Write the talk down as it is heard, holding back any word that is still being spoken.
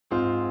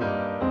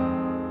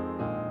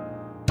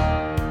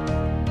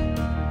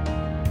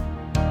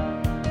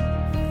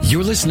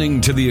You're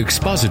listening to the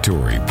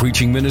expository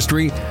preaching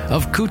ministry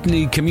of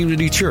Kootenai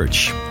Community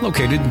Church,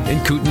 located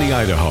in Kootenai,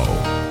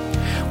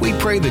 Idaho. We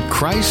pray that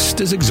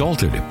Christ is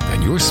exalted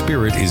and your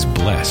spirit is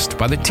blessed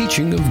by the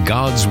teaching of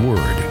God's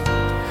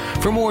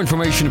Word. For more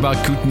information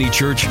about Kootenai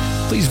Church,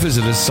 please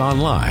visit us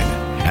online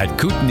at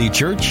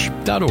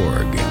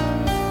kootenaichurch.org.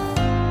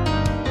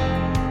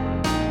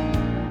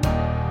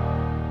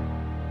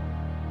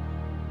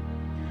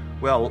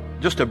 Well,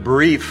 just a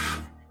brief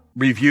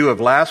review of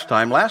last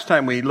time. Last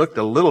time we looked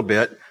a little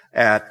bit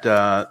at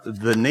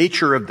the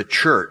nature of the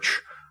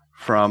church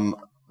from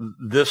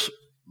this,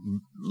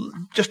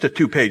 just a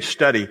 2-page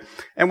study.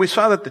 And we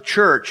saw that the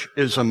church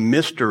is a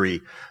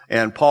mystery,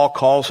 and Paul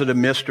calls it a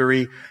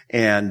mystery,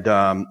 and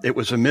it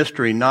was a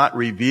mystery not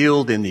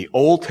revealed in the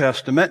Old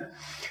Testament,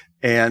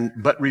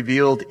 but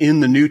revealed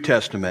in the New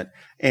Testament.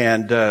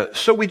 And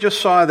so we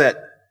just saw that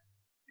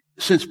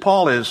since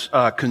Paul is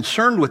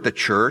concerned with the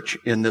church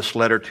in this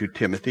letter to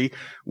Timothy,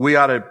 we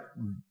ought to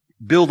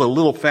build a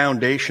little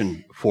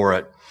foundation for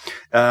it.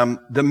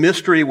 The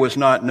mystery was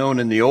not known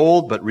in the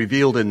Old, but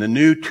revealed in the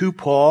New to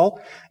Paul,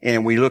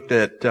 and we looked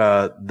at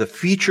the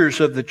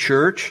features of the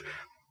church,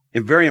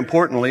 and very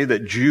importantly,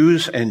 that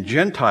Jews and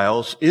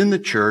Gentiles in the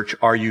church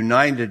are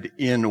united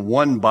in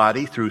one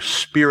body through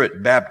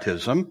Spirit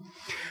baptism,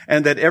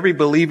 and that every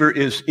believer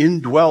is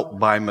indwelt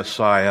by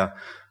Messiah,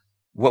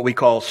 what we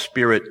call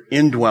Spirit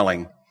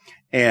indwelling.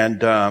 And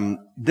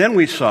then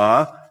we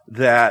saw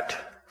that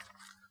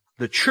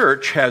the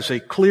church has a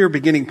clear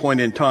beginning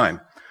point in time.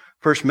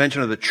 First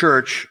mention of the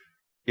church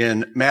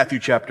in Matthew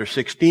chapter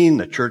 16,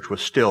 the church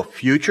was still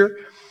future,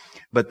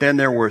 but then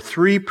there were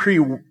 3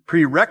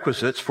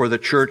 prerequisites for the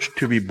church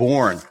to be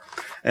born.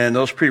 And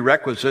those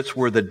prerequisites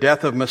were the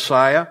death of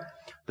Messiah,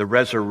 the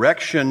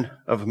resurrection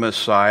of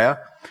Messiah,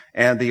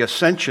 and the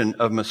ascension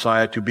of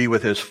Messiah to be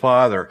with his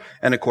Father.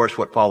 And of course,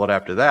 what followed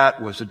after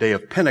that was the day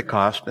of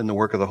Pentecost and the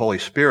work of the Holy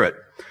Spirit.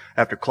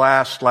 After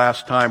class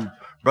last time,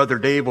 Brother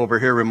Dave over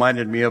here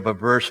reminded me of a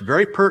verse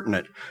very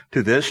pertinent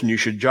to this, and you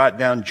should jot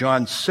down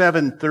John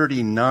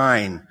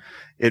 7:39.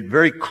 It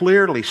very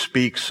clearly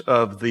speaks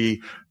of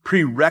the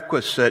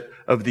prerequisite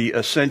of the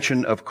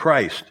ascension of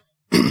Christ.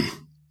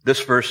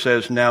 This verse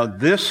says, "Now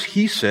this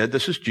he said,"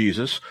 this is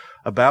Jesus,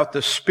 "about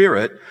the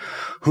Spirit,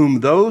 whom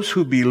those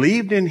who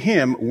believed in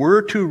him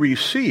were to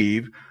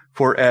receive,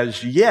 for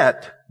as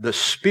yet the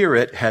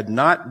Spirit had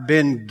not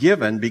been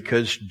given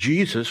because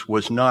Jesus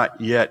was not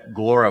yet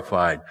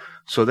glorified."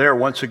 So there,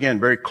 once again,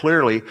 very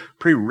clearly,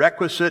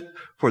 prerequisite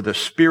for the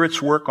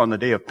Spirit's work on the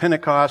day of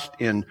Pentecost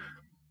in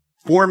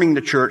forming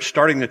the church,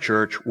 starting the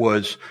church,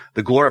 was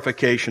the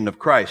glorification of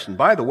Christ. And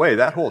by the way,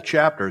 that whole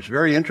chapter is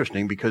very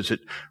interesting because it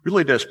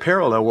really does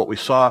parallel what we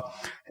saw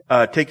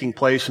taking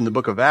place in the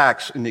book of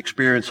Acts in the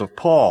experience of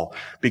Paul.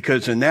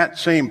 Because in that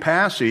same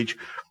passage,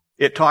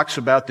 it talks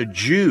about the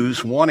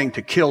Jews wanting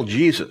to kill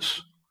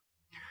Jesus.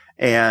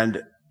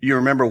 And you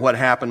remember what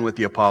happened with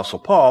the Apostle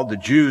Paul. The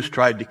Jews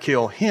tried to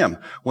kill him.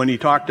 When he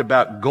talked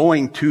about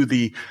going to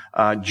the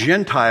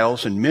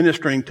Gentiles and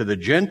ministering to the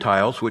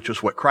Gentiles, which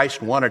is what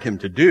Christ wanted him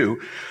to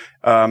do,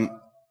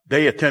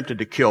 they attempted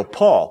to kill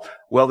Paul.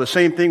 Well, the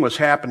same thing was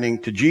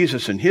happening to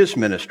Jesus in his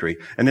ministry.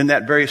 And in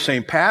that very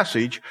same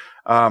passage,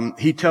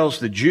 he tells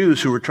the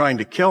Jews who were trying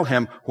to kill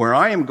him, "Where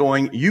I am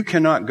going, you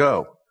cannot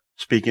go,"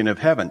 speaking of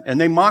heaven.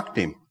 And they mocked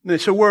him. And they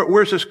said,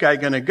 where's this guy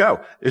going to go?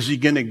 Is he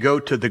going to go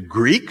to the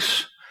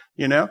Greeks?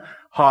 You know,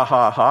 ha,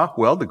 ha, ha.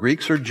 Well, the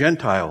Greeks are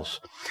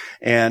Gentiles.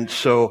 And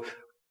so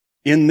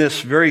in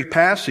this very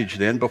passage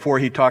then, before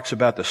he talks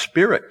about the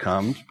Spirit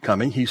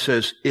coming, he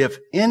says, "If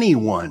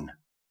anyone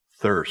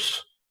thirsts,"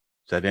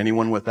 is that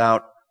anyone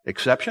without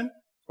exception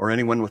or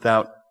anyone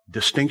without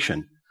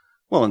distinction?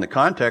 Well, in the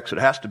context, it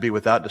has to be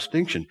without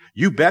distinction.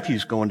 You bet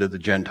he's going to the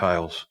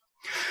Gentiles.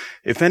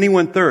 "If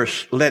anyone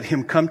thirsts, let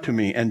him come to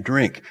me and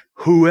drink.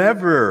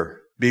 Whoever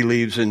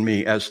believes in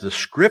me, as the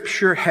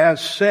Scripture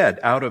has said,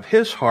 out of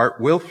his heart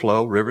will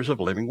flow rivers of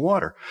living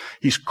water."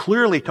 He's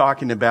clearly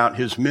talking about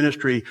his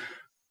ministry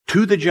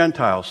to the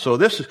Gentiles. So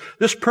this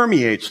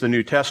permeates the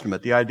New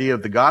Testament, the idea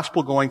of the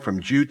gospel going from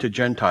Jew to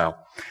Gentile.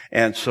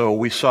 And so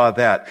we saw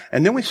that.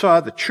 And then we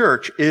saw the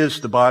church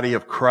is the body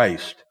of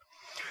Christ.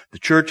 The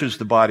church is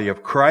the body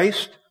of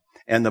Christ,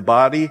 and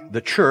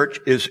the church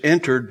is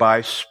entered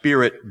by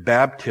Spirit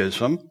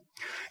baptism.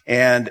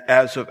 And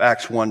as of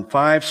Acts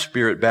 1:5,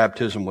 Spirit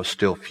baptism was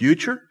still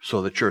future,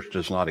 so the church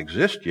does not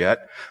exist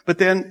yet. But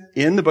then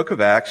in the book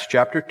of Acts,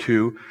 chapter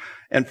 2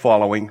 and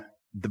following,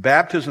 the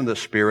baptism of the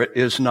Spirit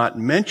is not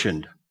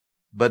mentioned,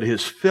 but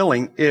his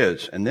filling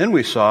is. And then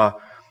we saw,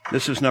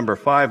 this is number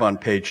 5 on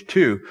page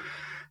 2,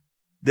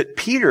 that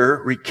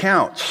Peter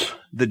recounts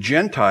the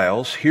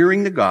Gentiles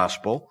hearing the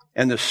gospel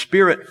and the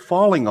Spirit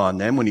falling on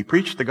them when he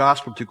preached the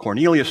gospel to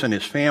Cornelius and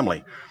his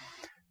family.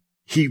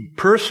 He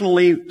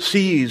personally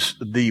sees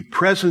the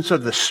presence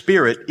of the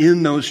Spirit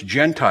in those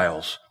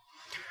Gentiles.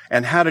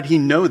 And how did he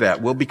know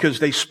that? Well, because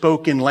they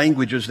spoke in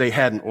languages they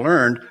hadn't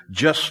learned,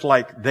 just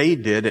like they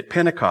did at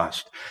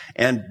Pentecost.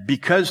 And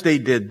because they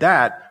did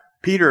that,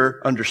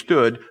 Peter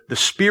understood the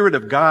Spirit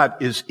of God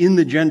is in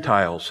the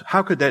Gentiles.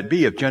 How could that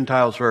be if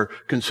Gentiles are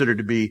considered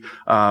to be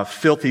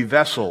filthy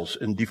vessels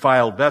and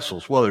defiled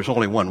vessels? Well, there's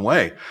only one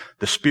way.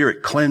 The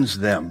Spirit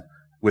cleansed them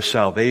with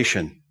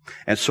salvation.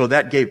 And so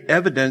that gave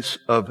evidence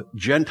of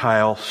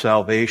Gentile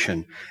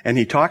salvation. And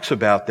he talks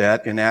about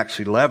that in Acts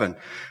 11.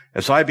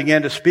 As I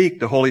began to speak,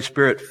 the Holy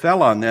Spirit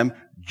fell on them,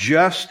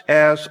 just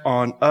as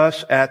on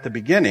us at the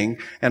beginning.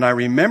 And I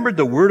remembered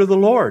the word of the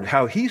Lord,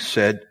 how he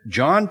said,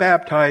 John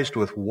baptized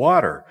with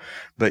water,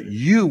 but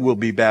you will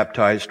be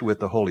baptized with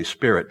the Holy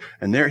Spirit.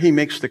 And there he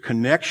makes the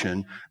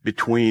connection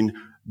between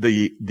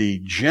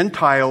the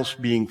Gentiles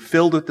being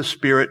filled with the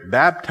Spirit,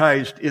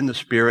 baptized in the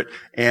Spirit,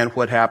 and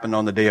what happened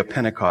on the day of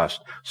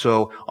Pentecost.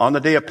 So on the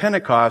day of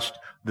Pentecost,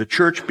 the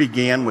church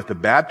began with the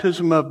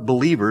baptism of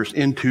believers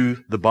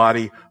into the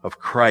body of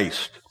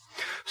Christ.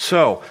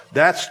 So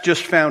that's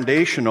just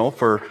foundational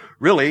for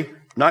really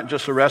not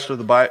just the rest of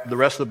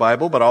the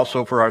Bible, but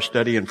also for our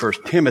study in 1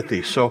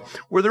 Timothy. So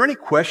were there any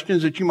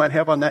questions that you might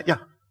have on that? Yeah.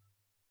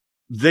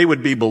 They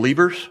would be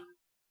believers.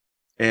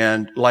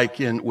 And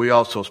we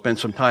also spent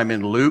some time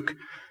in Luke.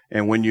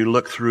 And when you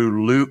look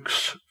through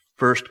Luke's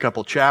first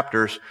couple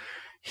chapters,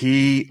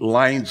 he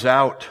lines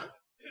out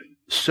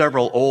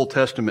several Old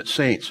Testament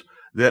saints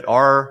that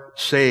are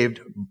saved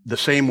the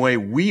same way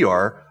we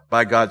are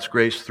by God's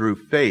grace through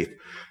faith.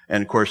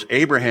 And of course,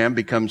 Abraham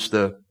becomes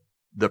the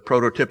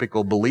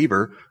prototypical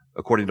believer,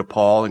 according to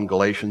Paul in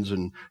Galatians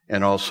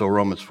and also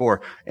Romans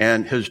 4.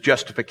 And his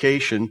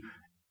justification,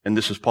 and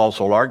this is Paul's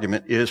whole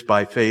argument, is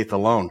by faith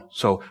alone.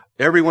 So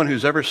everyone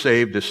who's ever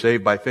saved is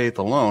saved by faith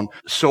alone.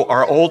 So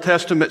are Old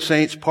Testament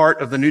saints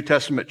part of the New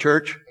Testament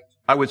church?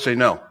 I would say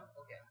no.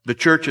 The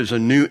church is a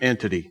new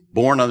entity,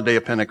 born on the day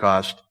of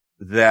Pentecost,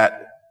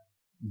 that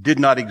did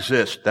not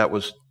exist. That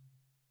was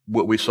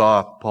what we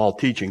saw Paul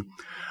teaching.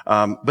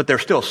 But they're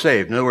still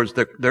saved. In other words,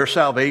 their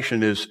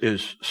salvation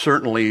is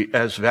certainly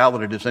as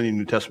valid as any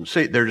New Testament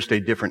saint. They're just a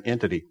different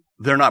entity.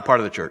 They're not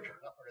part of the church.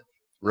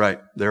 Right.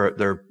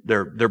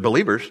 They're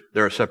believers.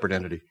 They're a separate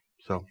entity.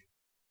 So.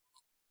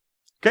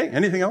 Okay.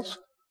 Anything else?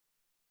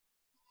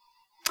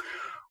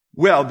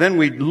 Well, then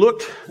we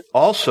looked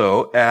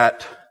also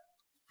at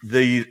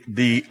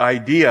the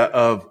idea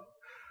of,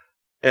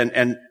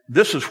 and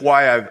this is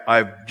why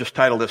I've just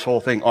titled this whole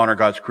thing Honor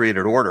God's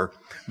Created Order,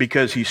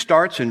 because he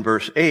starts in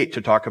verse 8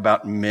 to talk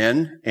about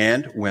men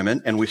and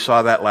women, and we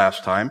saw that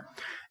last time,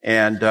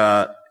 and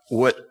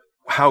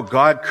how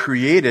God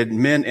created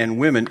men and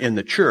women in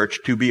the church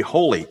to be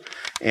holy.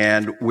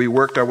 And we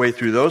worked our way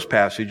through those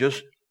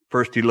passages.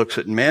 First he looks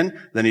at men,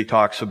 then he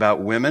talks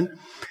about women,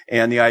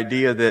 and the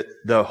idea that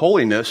the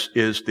holiness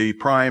is the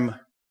prime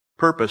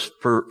purpose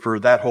for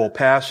that whole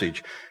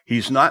passage.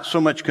 He's not so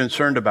much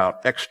concerned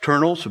about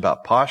externals,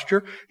 about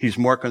posture. He's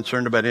more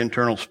concerned about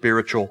internal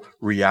spiritual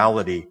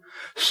reality.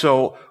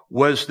 So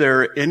was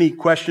there any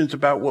questions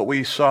about what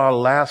we saw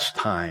last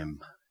time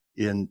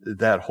in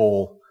that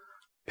whole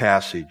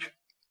passage?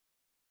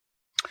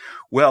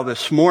 Well,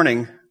 this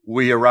morning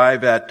we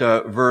arrive at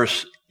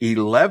verse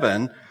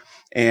 11,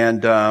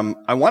 and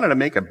I wanted to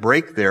make a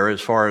break there as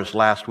far as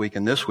last week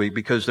and this week,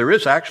 because there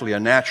is actually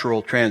a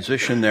natural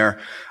transition there.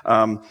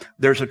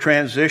 There's a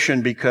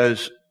transition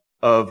because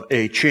of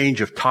a change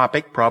of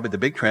topic, probably the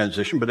big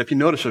transition. But if you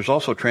notice, there's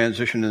also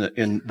transition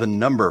in the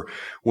number.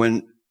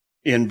 When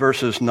in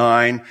verses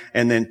 9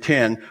 and then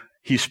 10,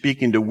 he's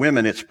speaking to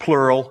women. It's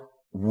plural.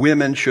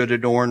 Women should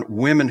adorn,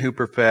 women who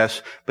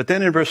profess. But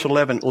then in verse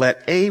 11,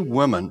 let a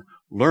woman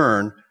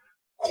learn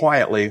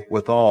quietly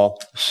with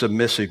all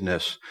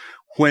submissiveness.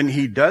 When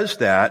he does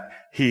that,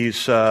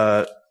 he's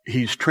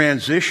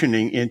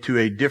transitioning into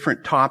a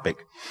different topic,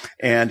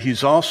 and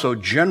he's also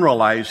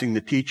generalizing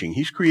the teaching.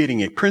 He's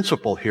creating a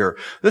principle here.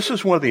 This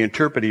is one of the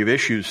interpretive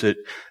issues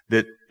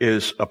that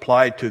is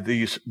applied to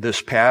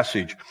this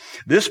passage.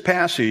 This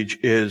passage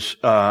is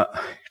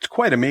it's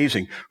quite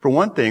amazing. For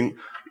one thing,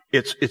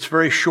 it's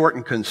very short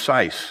and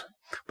concise.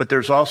 But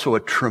there's also a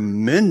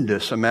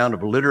tremendous amount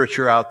of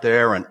literature out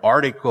there and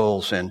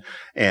articles and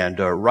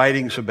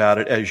writings about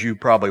it, as you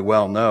probably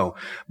well know.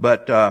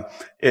 But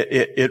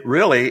it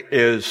really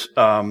is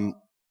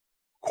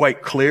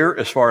quite clear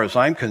as far as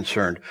I'm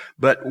concerned.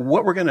 But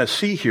what we're going to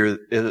see here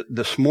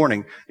this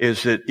morning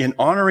is that in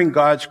honoring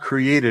God's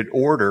created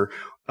order,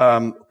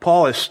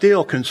 Paul is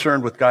still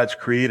concerned with God's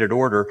created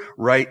order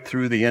right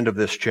through the end of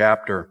this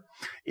chapter.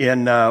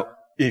 In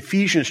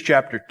Ephesians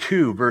chapter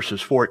 2,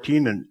 verses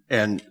 14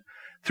 and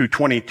through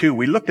 22,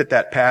 we looked at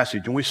that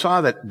passage and we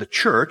saw that the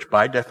church,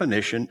 by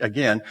definition,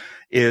 again,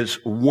 is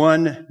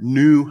one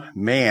new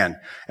man.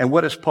 And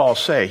what does Paul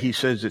say? He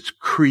says it's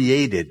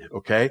created,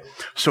 okay?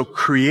 So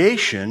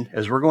creation,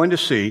 as we're going to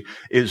see,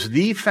 is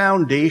the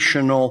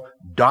foundational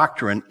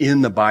doctrine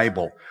in the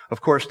Bible. Of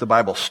course, the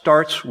Bible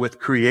starts with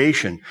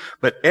creation,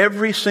 but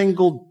every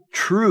single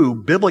true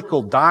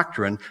biblical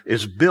doctrine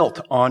is built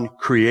on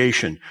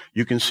creation.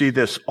 You can see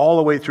this all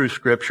the way through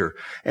Scripture.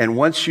 And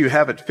once you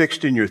have it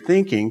fixed in your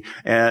thinking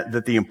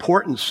that the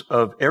importance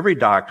of every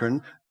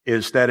doctrine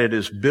is that it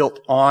is built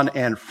on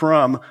and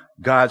from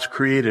God's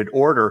created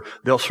order.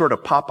 They'll sort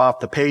of pop off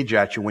the page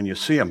at you when you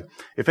see them.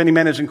 If any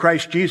man is in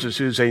Christ Jesus,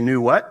 is a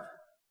new what?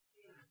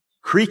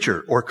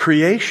 Creature or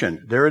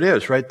creation. There it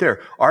is, right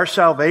there. Our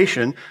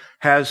salvation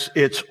has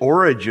its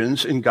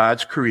origins in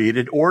God's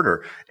created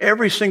order.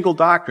 Every single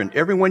doctrine,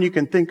 every one you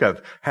can think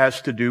of,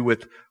 has to do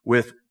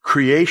with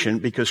creation,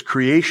 because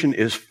creation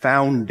is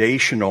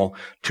foundational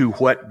to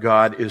what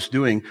God is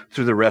doing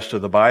through the rest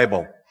of the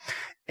Bible.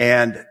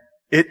 And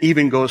it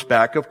even goes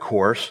back, of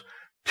course,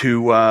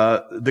 to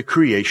the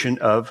creation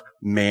of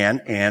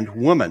man and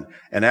woman.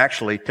 And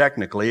actually,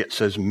 technically, it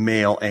says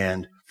male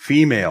and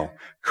female.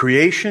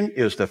 Creation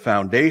is the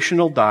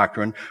foundational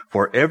doctrine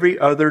for every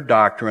other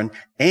doctrine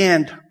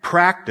and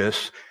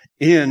practice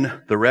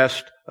in the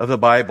rest of the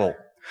Bible.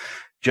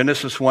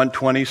 Genesis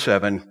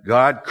 1:27,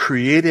 God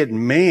created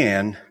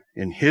man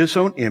in his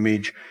own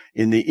image.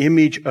 In the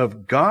image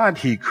of God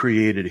he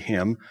created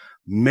him.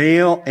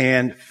 Male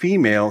and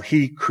female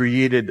he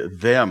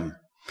created them.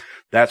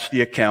 That's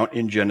the account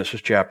in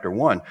Genesis chapter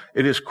 1.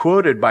 It is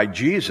quoted by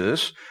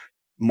Jesus,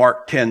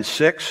 Mark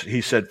 10:6.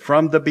 He said,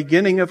 from the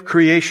beginning of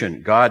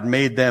creation, God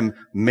made them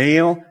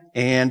male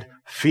and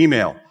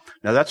female.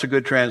 Now that's a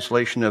good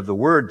translation of the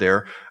word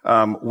there.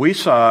 We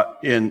saw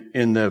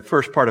in the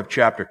first part of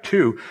chapter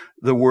 2,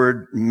 the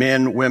word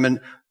men,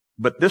 women,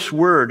 but this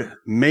word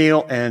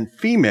male and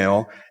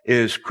female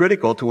is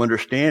critical to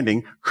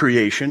understanding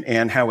creation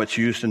and how it's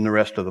used in the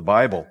rest of the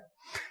Bible.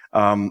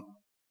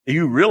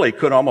 You really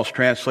could almost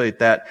translate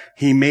that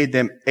he made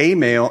them a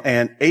male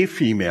and a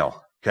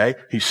female. Okay?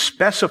 He's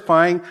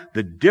specifying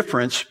the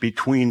difference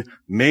between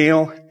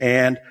male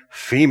and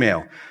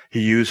female.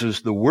 He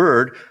uses the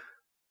word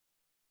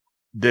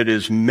that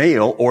is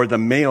male, or the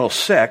male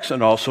sex,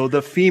 and also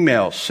the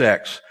female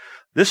sex.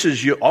 This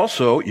is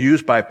also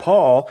used by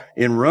Paul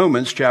in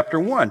Romans chapter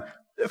 1.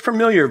 A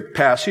familiar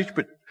passage,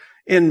 but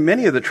in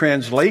many of the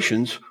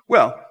translations,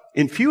 well,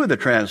 in few of the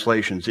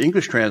translations,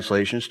 English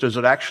translations, does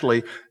it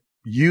actually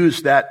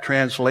use that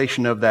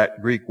translation of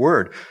that Greek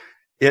word.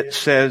 It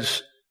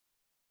says,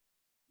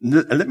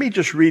 let me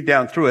just read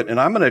down through it, and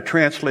I'm going to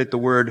translate the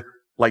word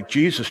like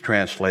Jesus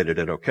translated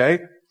it, okay?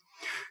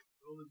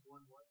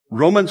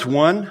 Romans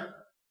 1,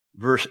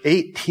 verse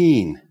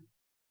 18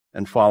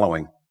 and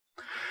following.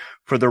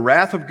 For the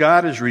wrath of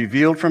God is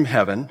revealed from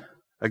heaven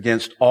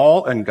against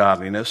all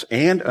ungodliness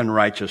and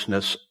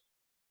unrighteousness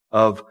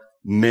of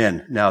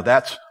men. Now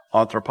that's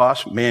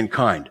anthropos,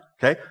 mankind,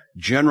 okay?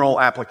 General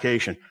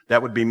application.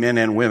 That would be men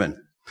and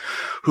women.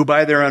 Who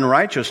by their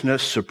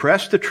unrighteousness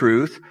suppress the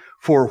truth,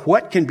 for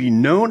what can be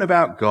known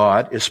about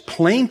God is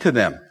plain to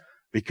them,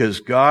 because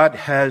God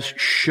has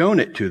shown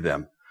it to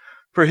them.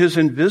 For his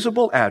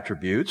invisible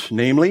attributes,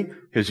 namely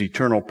his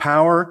eternal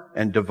power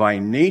and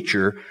divine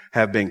nature,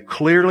 have been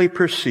clearly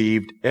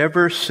perceived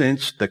ever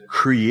since the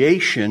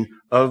creation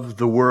of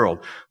the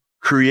world.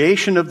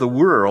 Creation of the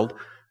world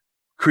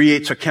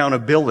creates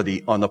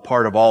accountability on the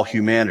part of all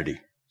humanity.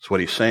 That's what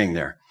he's saying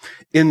there.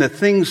 In the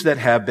things that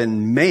have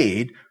been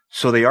made,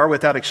 so they are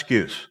without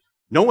excuse.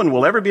 No one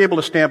will ever be able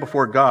to stand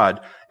before God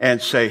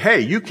and say, hey,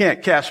 you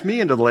can't cast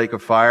me into the lake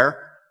of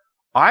fire.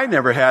 I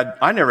never had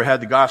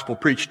the gospel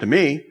preached to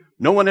me.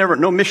 No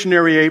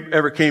missionary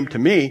ever came to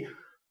me.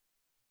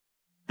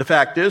 The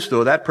fact is,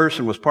 though, that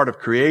person was part of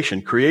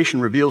creation. Creation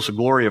reveals the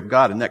glory of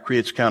God, and that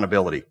creates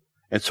accountability.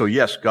 And so,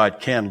 yes, God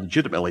can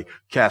legitimately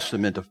cast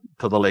them into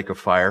the lake of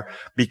fire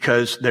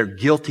because they're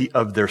guilty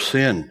of their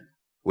sin,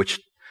 which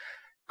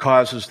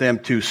causes them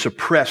to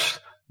suppress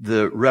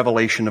the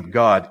revelation of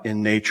God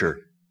in nature.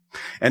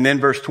 And then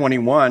verse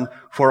 21,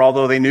 for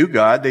although they knew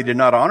God, they did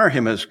not honor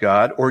him as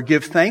God or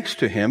give thanks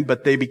to him,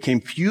 but they became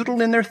futile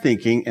in their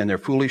thinking, and their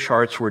foolish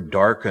hearts were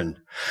darkened.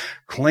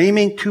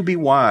 Claiming to be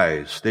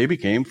wise, they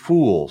became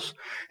fools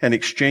and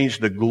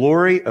exchanged the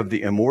glory of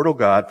the immortal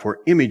God for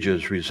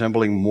images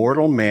resembling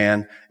mortal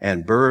man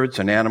and birds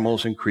and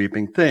animals and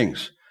creeping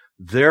things.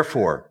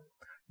 Therefore,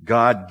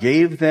 God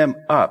gave them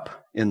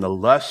up in the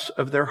lusts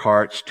of their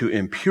hearts to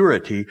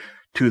impurity,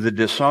 to the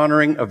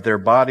dishonoring of their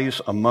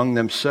bodies among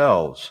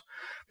themselves,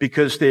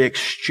 because they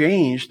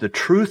exchanged the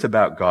truth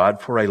about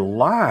God for a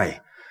lie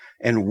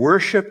and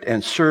worshiped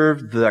and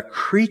served the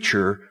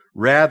creature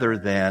rather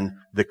than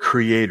the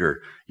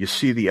Creator. You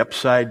see the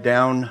upside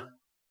down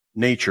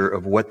nature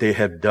of what they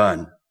have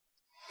done.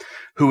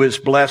 Who is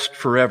blessed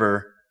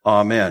forever.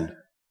 Amen.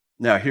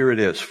 Now here it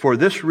is. For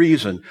this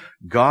reason,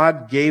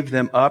 God gave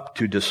them up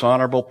to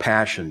dishonorable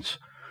passions.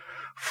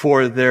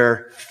 For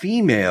their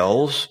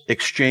females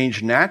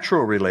exchanged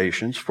natural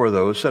relations for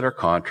those that are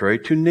contrary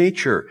to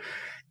nature.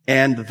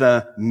 And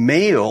the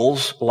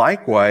males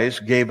likewise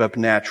gave up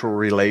natural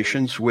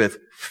relations with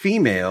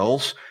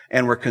females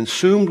and were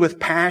consumed with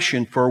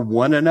passion for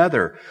one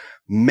another.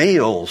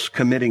 Males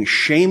committing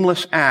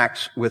shameless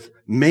acts with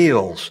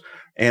males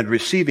and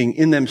receiving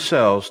in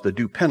themselves the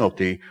due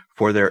penalty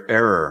for their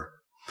error.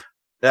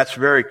 That's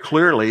very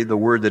clearly the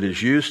word that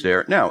is used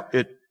there. Now,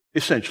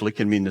 essentially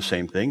can mean the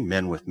same thing,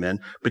 men with men.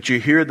 But you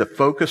hear the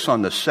focus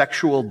on the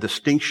sexual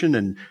distinction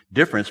and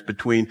difference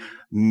between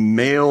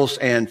males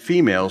and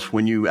females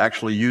when you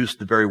actually use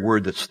the very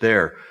word that's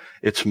there.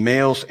 It's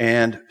males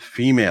and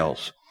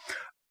females.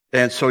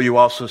 And so you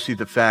also see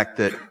the fact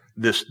that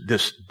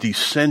this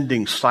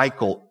descending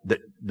cycle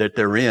that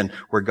they're in,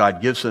 where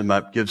God gives them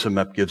up, gives them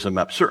up, gives them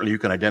up. Certainly you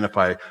can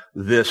identify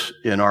this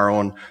in our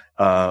own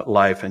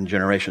life and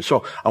generation.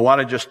 So I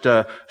want to just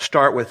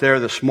start with there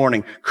this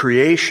morning.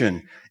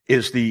 Creation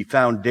is the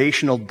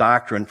foundational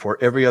doctrine for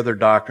every other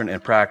doctrine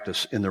and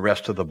practice in the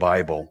rest of the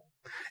Bible.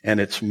 And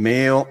it's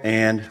male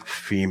and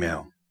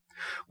female.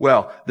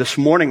 Well, this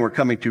morning we're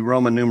coming to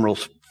Roman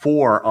numerals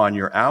 4 on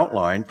your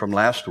outline from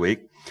last week.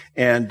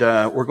 And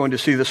we're going to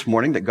see this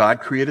morning that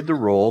God created the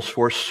roles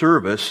for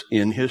service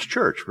in His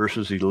church,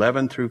 verses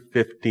 11 through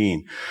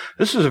 15.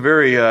 This is a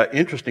very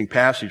interesting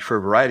passage for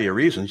a variety of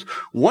reasons.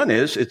 One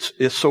is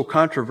it's so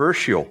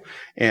controversial,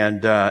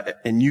 and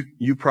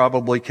you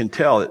probably can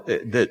tell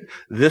that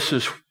this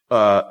is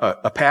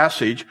a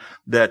passage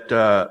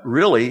that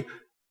really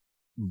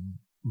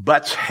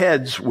butts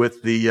heads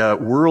with the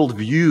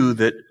worldview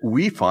that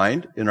we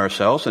find in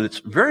ourselves, and it's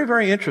very,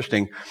 very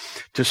interesting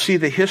to see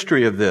the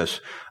history of this.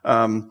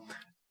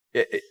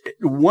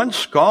 One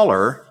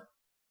scholar,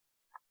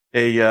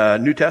 a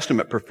New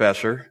Testament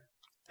professor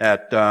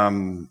at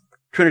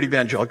Trinity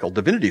Evangelical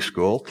Divinity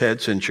School,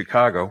 TEDS in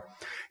Chicago,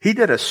 he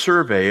did a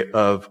survey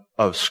of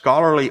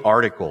scholarly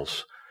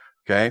articles.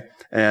 Okay,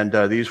 and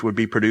these would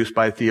be produced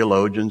by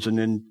theologians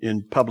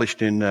and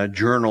published in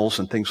journals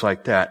and things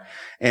like that.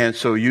 And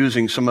so,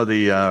 using some of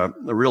the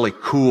really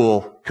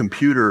cool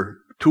computer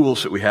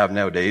tools that we have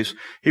nowadays,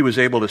 he was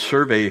able to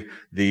survey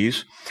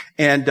these,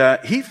 and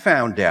he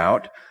found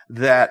out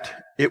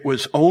that it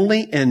was only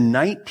in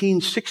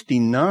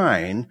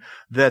 1969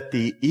 that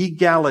the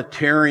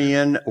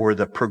egalitarian or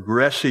the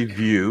progressive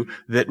view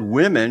that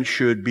women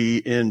should be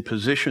in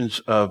positions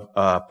of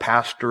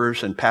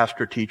pastors and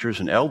pastor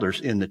teachers and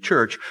elders in the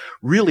church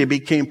really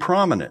became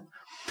prominent.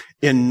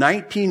 In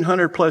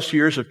 1900 plus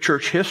years of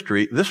church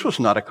history, this was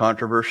not a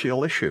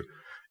controversial issue.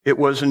 It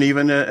wasn't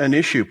even an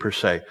issue per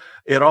se.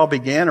 It all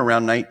began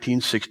around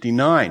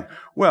 1969.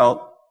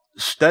 Well,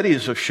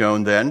 studies have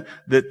shown then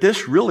that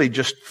this really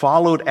just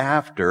followed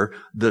after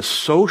the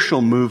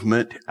social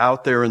movement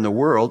out there in the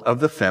world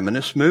of the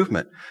feminist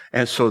movement.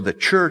 And so the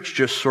church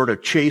just sort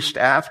of chased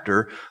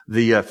after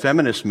the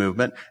feminist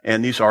movement,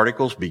 and these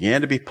articles began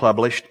to be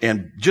published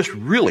and just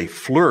really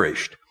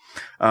flourished.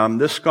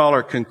 This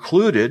scholar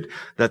concluded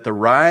that the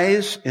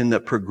rise in the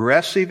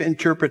progressive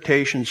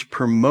interpretation's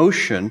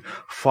promotion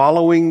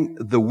following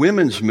the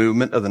women's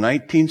movement of the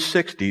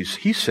 1960s,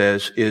 he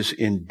says, is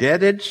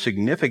indebted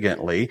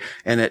significantly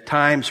and at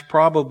times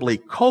probably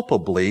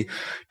culpably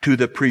to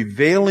the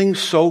prevailing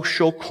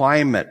social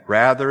climate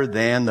rather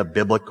than the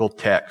biblical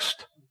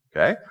text.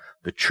 Okay?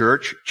 The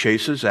church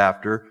chases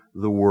after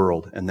the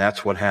world, and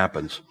that's what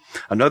happens.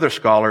 Another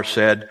scholar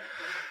said,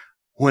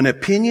 when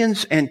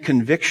opinions and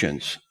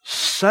convictions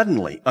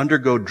suddenly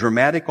undergo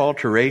dramatic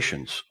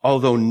alterations,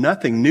 although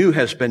nothing new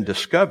has been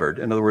discovered,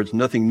 in other words,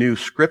 nothing new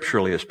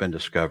scripturally has been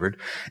discovered,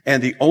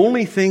 and the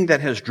only thing that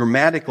has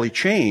dramatically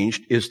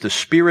changed is the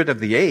spirit of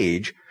the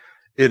age,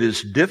 it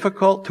is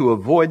difficult to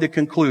avoid the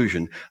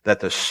conclusion that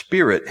the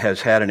Spirit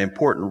has had an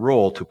important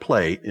role to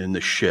play in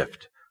the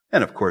shift.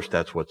 And of course,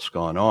 that's what's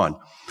gone on.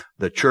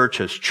 The church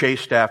has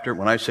chased after,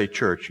 when I say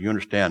church, you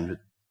understand,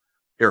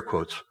 air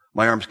quotes.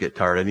 My arms get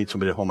tired. I need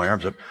somebody to hold my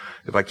arms up.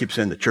 If I keep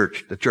saying the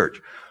church.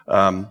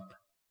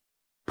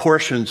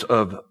 Portions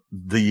of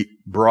the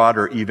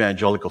broader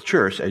evangelical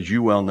church, as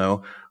you well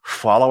know,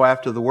 follow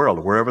after the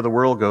world. Wherever the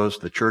world goes,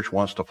 the church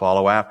wants to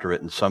follow after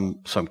it in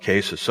some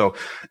cases. So,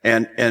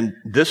 and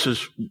this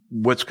is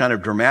what's kind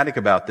of dramatic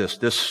about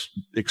this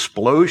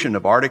explosion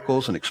of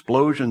articles and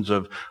explosions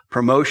of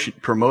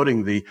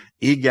promoting the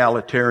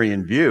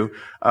egalitarian view.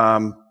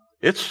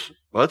 It's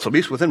at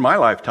least within my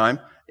lifetime.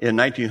 In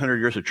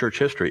 1900 years of church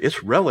history,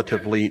 it's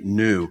relatively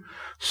new.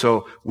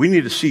 So we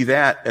need to see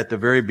that at the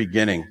very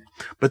beginning.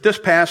 But this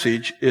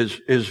passage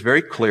is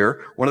very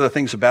clear. One of the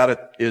things about it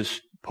is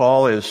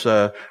Paul is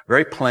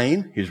very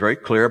plain. He's very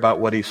clear about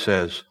what he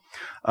says.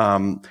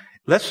 I'm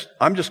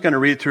just going to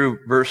read through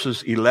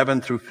verses 11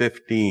 through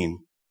 15.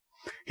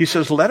 He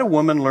says, "Let a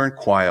woman learn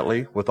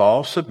quietly with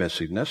all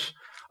submissiveness.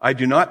 I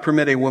do not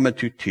permit a woman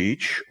to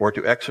teach or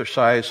to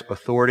exercise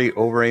authority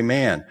over a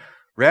man.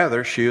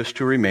 Rather, she is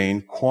to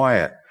remain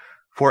quiet.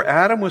 For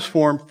Adam was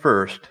formed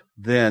first,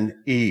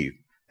 then Eve.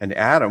 And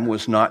Adam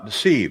was not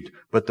deceived,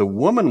 but the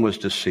woman was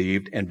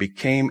deceived and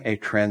became a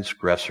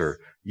transgressor.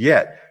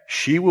 Yet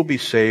she will be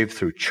saved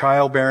through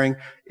childbearing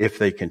if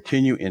they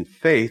continue in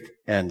faith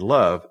and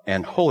love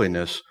and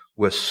holiness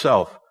with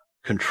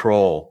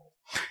self-control."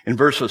 In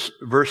verse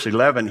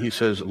 11, he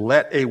says,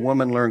 "Let a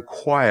woman learn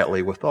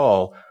quietly with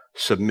all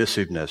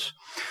submissiveness."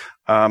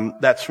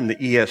 That's from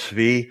the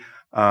ESV.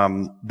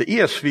 The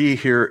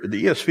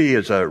ESV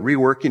is a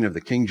reworking of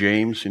the King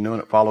James, and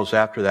it follows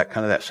after that,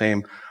 kind of that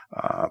same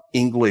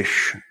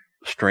English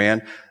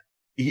strand.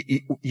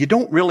 you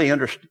don't really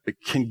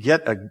can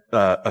get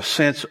a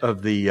sense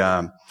of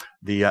the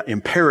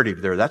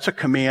imperative there. That's a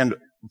command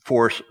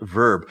force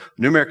verb.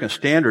 New American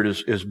Standard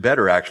is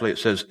better, actually. It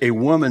says, a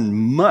woman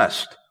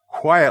must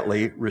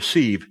quietly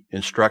receive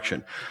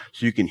instruction.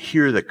 So you can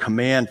hear the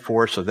command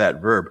force of that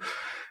verb.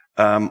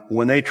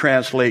 When they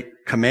translate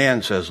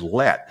commands as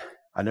let,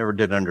 I never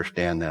did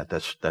understand that.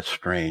 That's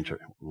strange.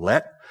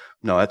 Let?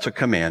 No, that's a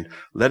command.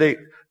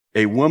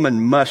 A woman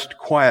must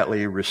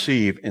quietly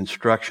receive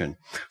instruction.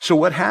 So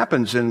what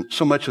happens in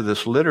so much of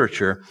this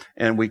literature,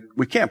 and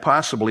we can't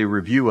possibly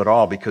review it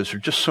all because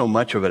there's just so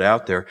much of it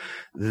out there,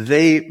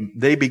 they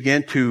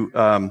begin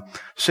to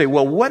say,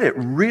 well, what it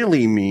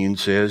really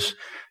means is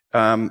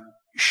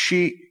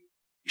she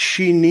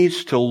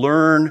needs to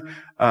learn,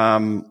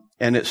 and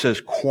it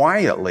says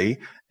quietly.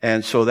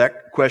 And so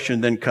that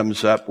question then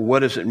comes up, what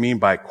does it mean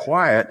by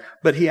quiet?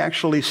 But he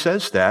actually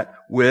says that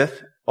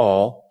with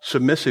all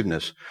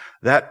submissiveness.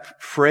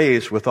 That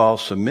phrase, with all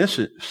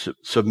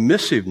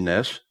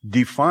submissiveness,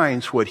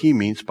 defines what he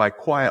means by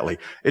quietly.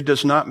 It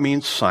does not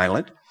mean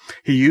silent.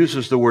 He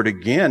uses the word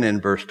again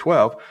in verse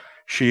 12.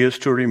 She is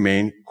to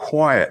remain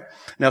quiet.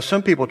 Now,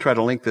 some people try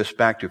to link this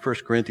back to 1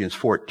 Corinthians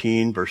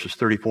 14, verses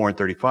 34 and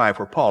 35,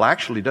 where Paul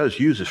actually does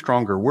use a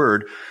stronger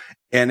word,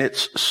 and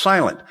it's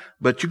silent.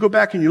 But you go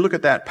back and you look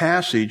at that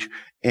passage,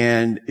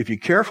 and if you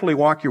carefully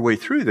walk your way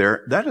through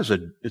there,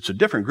 it's a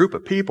different group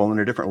of people in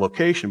a different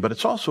location, but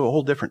it's also a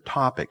whole different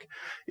topic.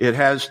 It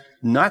has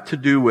not to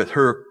do with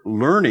her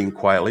learning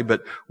quietly,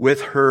 but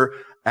with her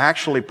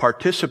actually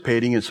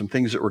participating in some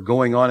things that were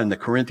going on in the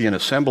Corinthian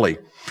assembly.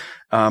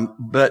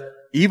 But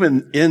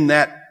even in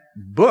that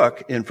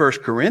book, in 1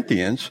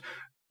 Corinthians,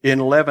 in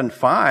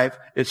 11:5,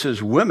 it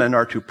says women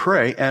are to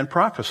pray and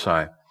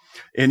prophesy.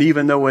 And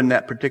even though in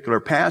that particular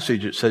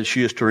passage it says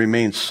she is to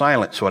remain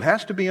silent, so it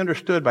has to be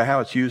understood by how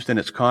it's used in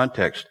its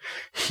context.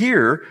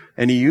 Here,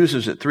 and he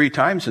uses it 3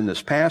 times in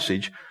this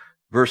passage,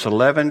 verse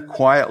 11,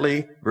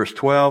 quietly, verse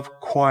 12,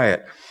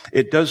 quiet.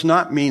 It does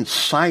not mean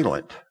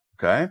silent,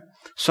 okay?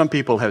 Some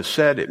people have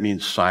said it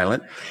means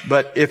silent,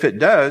 but if it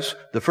does,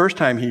 the first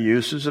time he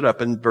uses it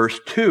up in verse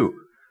 2.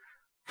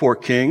 For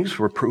kings,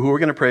 who we're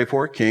going to pray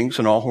for, kings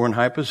and all who are in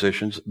high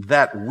positions,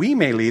 that we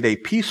may lead a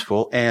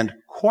peaceful and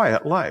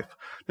quiet life.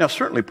 Now,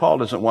 certainly Paul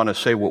doesn't want to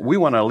say, well, we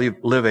want to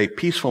live a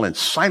peaceful and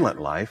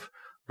silent life.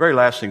 The very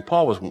last thing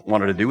Paul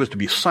wanted to do was to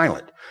be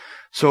silent.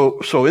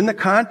 So in the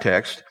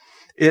context,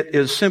 it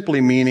is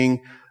simply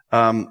meaning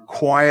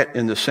quiet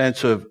in the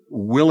sense of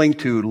willing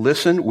to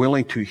listen,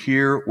 willing to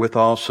hear with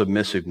all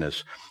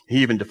submissiveness.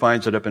 He even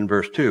defines it up in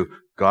verse 2,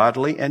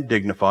 godly and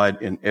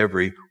dignified in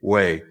every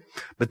way.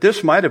 But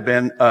this might have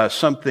been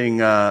something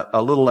a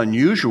little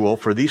unusual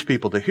for these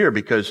people to hear,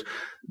 because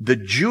the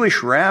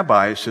Jewish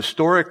rabbis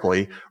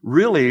historically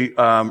really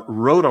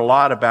wrote a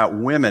lot about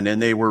women, and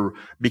they were,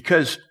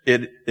 because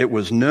it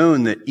was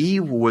known that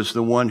Eve was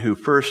the one who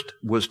first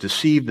was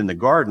deceived in the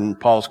garden.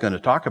 Paul's going to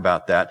talk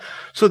about that.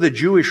 So the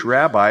Jewish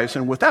rabbis,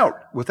 and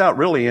without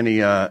really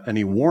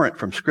any warrant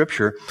from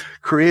Scripture,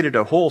 created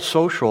a whole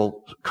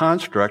social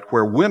construct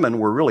where women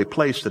were really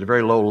placed at a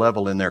very low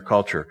level in their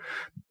culture.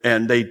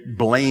 And they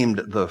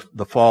blamed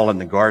the fall in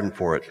the garden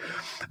for it.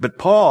 But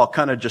Paul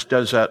kind of just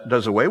does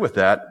away with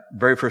that.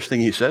 Very first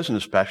thing he says in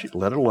this passage,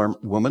 let a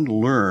woman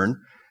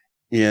learn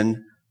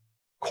in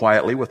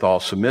quietly with all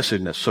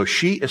submissiveness. So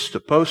she is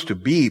supposed to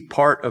be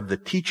part of the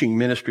teaching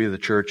ministry of the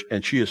church,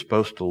 and she is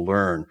supposed to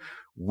learn.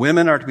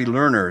 Women are to be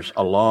learners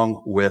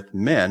along with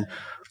men,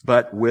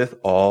 but with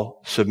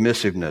all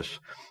submissiveness.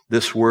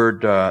 This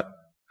word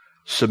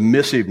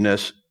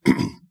submissiveness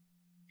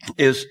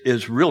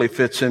is really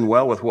fits in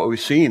well with what we've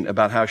seen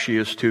about how she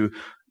is to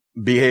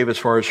behave as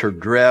far as her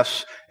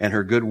dress and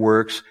her good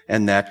works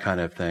and that kind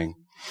of thing.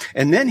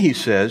 And then he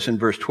says in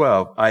verse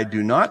 12, I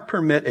do not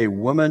permit a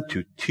woman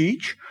to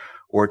teach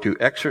or to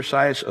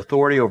exercise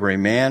authority over a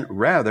man.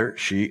 Rather,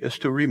 she is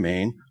to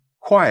remain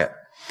quiet.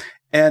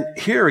 And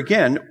here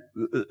again,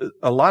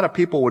 a lot of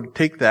people would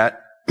take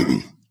that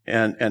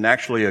and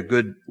actually a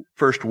good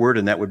first word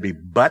in that would be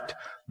but.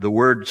 The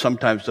word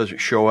sometimes doesn't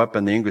show up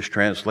in the English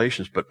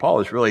translations, but Paul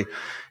is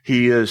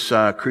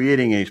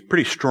creating a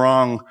pretty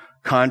strong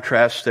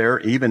contrast there,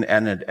 even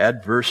an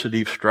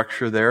adversative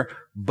structure there.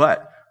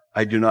 But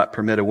I do not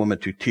permit a woman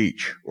to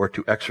teach or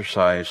to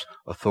exercise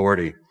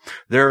authority.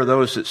 There are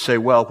those that say,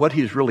 well, what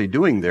he's really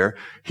doing there,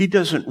 he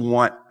doesn't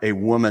want a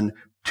woman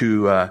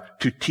to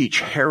teach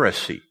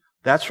heresy.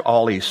 That's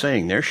all he's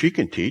saying there. She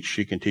can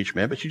teach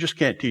men, but she just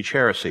can't teach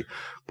heresy.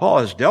 Paul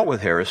has dealt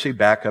with heresy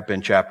back up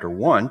in chapter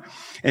 1,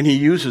 and he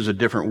uses a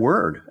different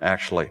word,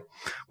 actually.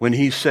 When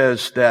he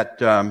says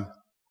that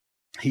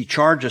he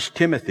charges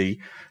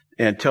Timothy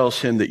and tells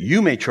him that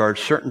you may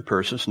charge certain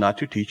persons not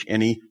to teach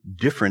any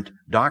different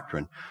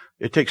doctrine.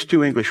 It takes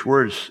 2 English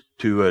words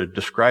to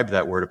describe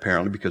that word,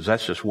 apparently, because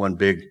that's just one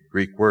big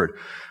Greek word.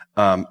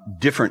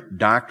 Different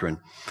doctrine.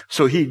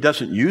 So he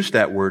doesn't use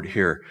that word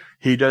here.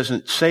 He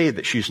doesn't say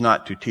that she's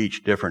not to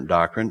teach different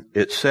doctrine.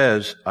 It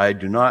says, I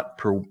do not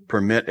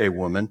permit a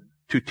woman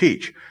to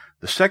teach.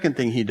 The second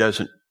thing he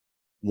doesn't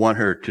want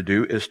her to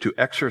do is to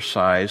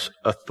exercise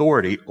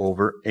authority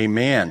over a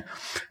man.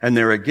 And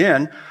there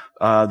again,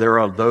 there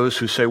are those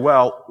who say,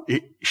 well,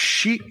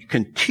 she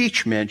can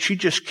teach men, she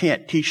just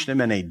can't teach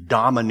them in a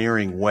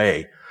domineering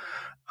way.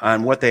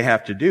 And what they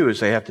have to do is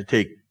they have to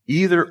take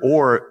either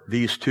or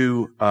these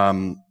two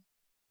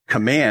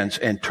commands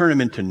and turn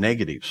them into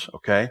negatives,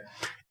 okay?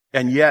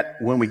 And yet,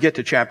 when we get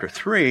to chapter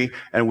 3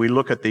 and we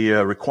look at the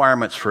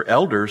requirements for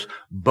elders,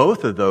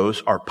 both of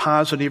those are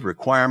positive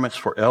requirements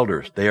for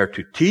elders. They are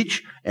to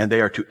teach and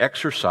they are to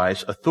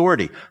exercise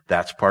authority.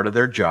 That's part of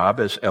their job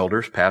as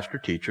elders, pastor,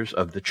 teachers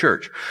of the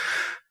church.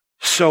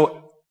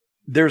 So,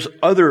 there's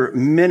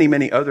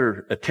many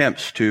other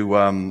attempts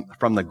to,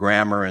 from the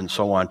grammar and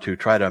so on, to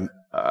try to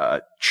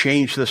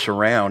change this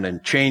around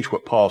and change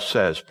what Paul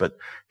says. But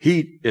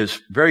he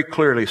is very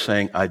clearly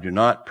saying, I do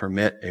not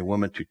permit a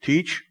woman to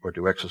teach or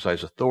to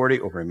exercise authority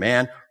over a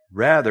man.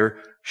 Rather,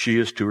 she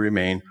is to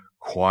remain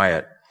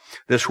quiet.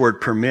 This word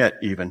permit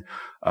even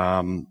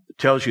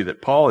tells you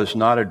that Paul is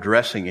not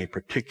addressing a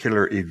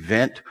particular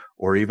event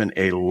or even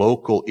a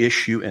local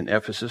issue in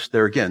Ephesus.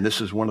 There again,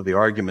 this is one of the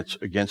arguments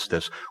against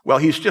this. Well,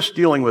 he's just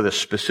dealing with a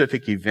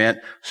specific event,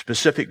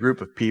 specific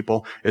group of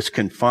people. It's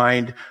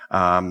confined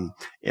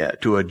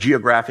to a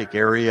geographic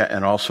area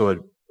and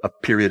also a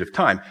period of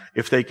time.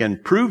 If they can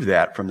prove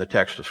that from the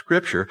text of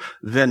Scripture,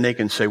 then they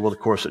can say, well, of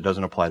course, it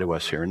doesn't apply to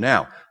us here and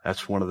now.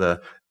 That's one of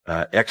the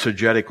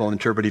exegetical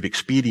interpretive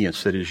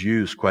expedients that is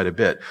used quite a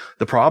bit.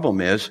 The problem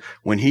is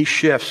when he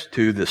shifts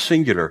to the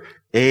singular,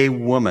 a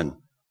woman,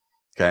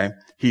 okay,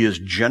 he is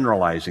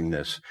generalizing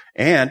this.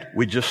 And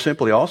we just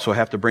simply also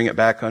have to bring it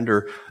back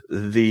under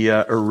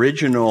the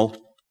original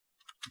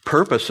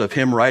purpose of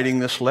him writing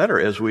this letter,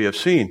 as we have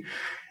seen,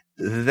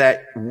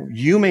 that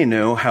you may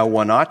know how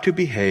one ought to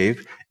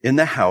behave in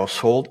the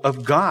household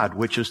of God,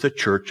 which is the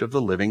church of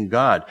the living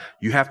God.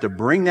 You have to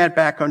bring that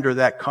back under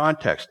that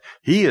context.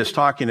 He is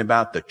talking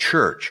about the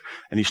church,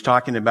 and he's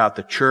talking about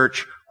the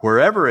church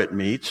wherever it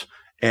meets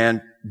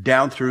and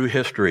down through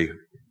history,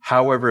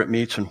 however it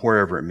meets and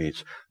wherever it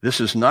meets. This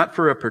is not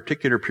for a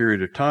particular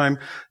period of time.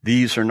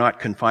 These are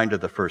not confined to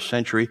the first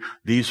century.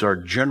 These are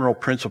general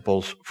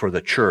principles for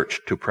the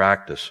church to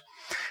practice.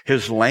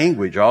 His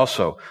language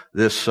also,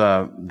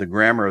 the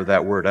grammar of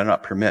that word, I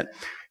not permit.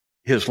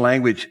 His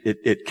language,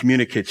 it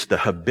communicates the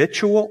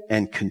habitual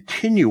and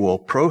continual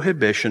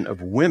prohibition of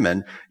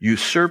women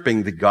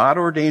usurping the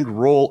God-ordained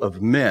role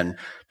of men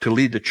to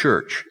lead the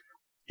church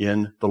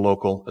in the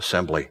local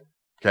assembly.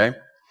 Okay?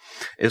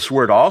 This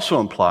word also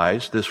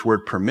implies, this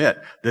word permit,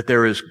 that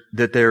there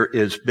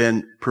is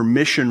been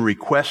permission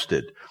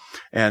requested.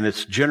 And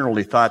it's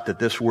generally thought that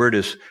this word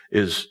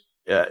is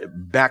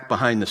back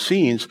behind the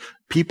scenes.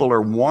 People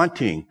are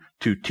wanting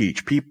to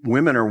teach.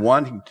 Women are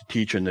wanting to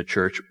teach in the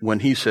church when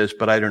he says,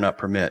 but I do not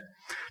permit.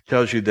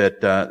 Tells you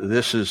that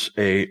this is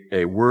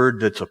a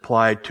word that's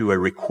applied to a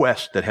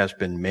request that has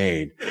been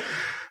made.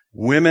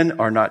 Women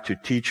are not to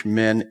teach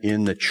men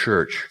in the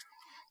church.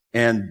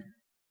 And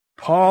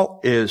Paul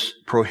is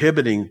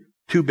prohibiting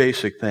two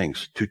basic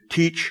things: to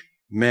teach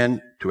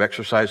men, to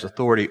exercise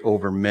authority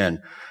over men.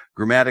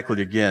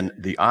 Grammatically, again,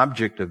 the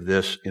object of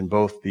this in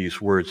both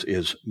these words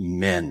is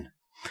men.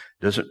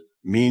 Doesn't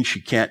mean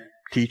she can't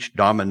teach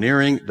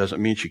domineering.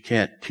 Doesn't mean she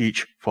can't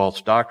teach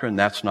false doctrine.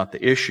 That's not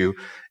the issue.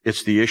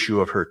 It's the issue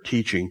of her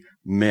teaching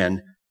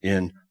men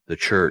in the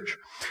church.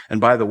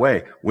 And by the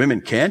way,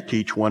 women can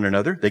teach one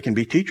another. They can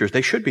be teachers.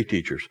 They should be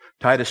teachers.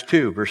 Titus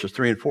 2, verses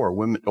 3 and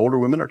 4. Older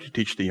women are to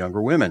teach the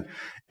younger women.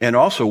 And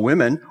also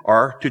women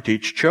are to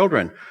teach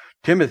children.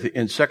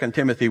 In 2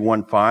 Timothy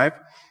 1:5,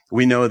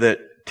 we know that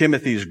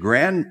Timothy's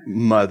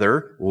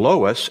grandmother,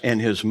 Lois,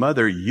 and his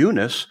mother,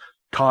 Eunice,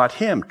 taught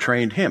him,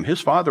 trained him.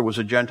 His father was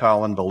a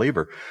Gentile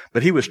unbeliever,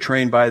 but he was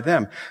trained by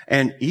them.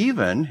 And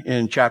even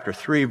in chapter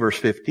 3, verse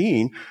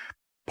 15,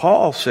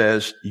 Paul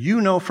says, you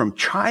know from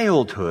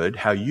childhood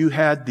how you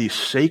had these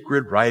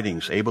sacred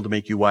writings able to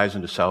make you wise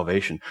unto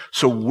salvation.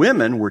 So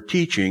women were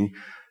teaching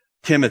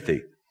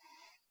Timothy.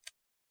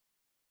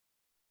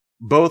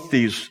 Both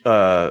these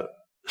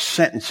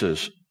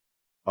sentences,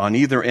 on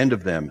either end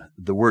of them,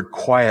 the word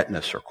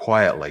quietness or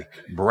quietly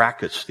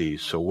brackets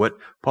these. So what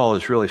Paul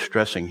is really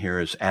stressing here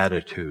is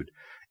attitude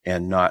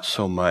and not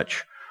so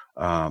much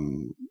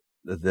the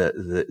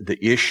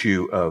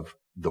issue of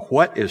the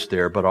what is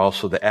there, but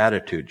also the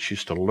attitude.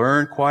 She's to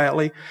learn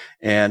quietly,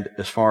 and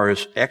as far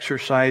as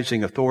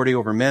exercising authority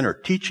over men or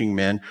teaching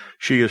men,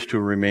 she is to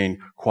remain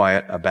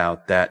quiet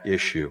about that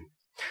issue.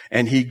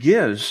 And he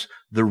gives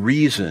the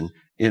reason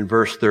in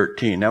verse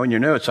 13. Now, in your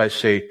notes, I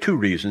say two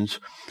reasons,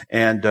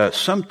 and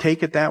some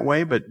take it that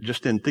way, but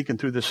just in thinking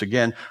through this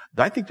again,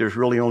 I think there's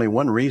really only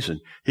one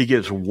reason. He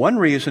gives one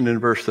reason in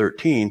verse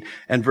 13,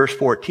 and verse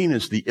 14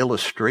 is the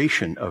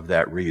illustration of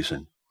that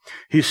reason.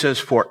 He says,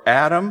 for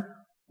Adam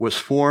was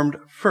formed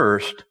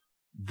first,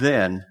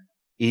 then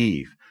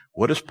Eve.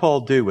 What does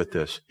Paul do with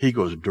this? He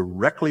goes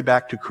directly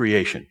back to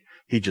creation.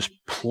 He just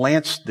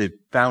plants the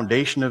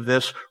foundation of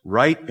this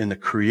right in the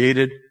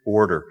created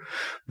order.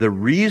 The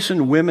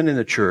reason women in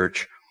the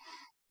church,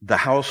 the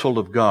household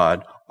of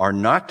God, are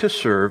not to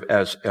serve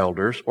as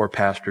elders or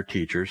pastor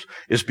teachers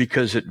is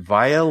because it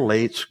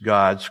violates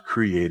God's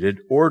created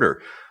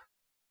order.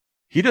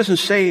 He doesn't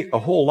say a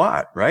whole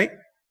lot, right?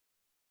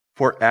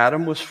 For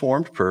Adam was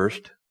formed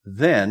first,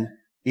 then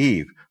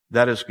Eve.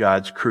 That is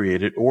God's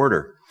created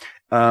order.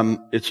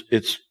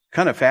 It's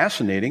kind of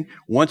fascinating.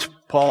 Once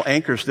Paul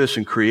anchors this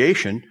in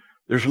creation,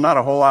 there's not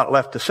a whole lot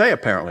left to say,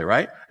 apparently,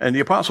 right? And the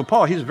Apostle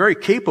Paul, he's very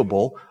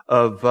capable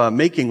of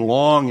making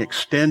long,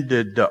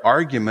 extended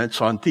arguments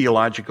on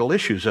theological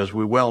issues, as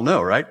we well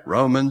know, right?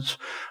 Romans,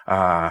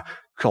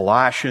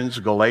 Colossians,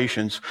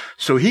 Galatians.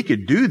 So he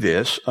could do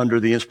this under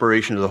the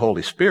inspiration of the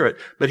Holy Spirit,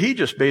 but he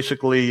just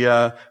basically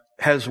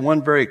has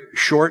one very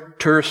short,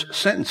 terse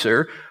sentence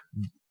there.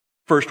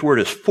 First word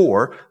is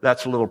for.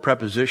 That's a little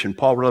preposition.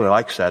 Paul really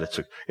likes that.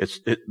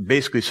 It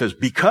basically says,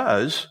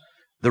 because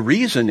the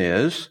reason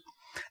is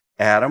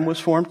Adam was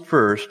formed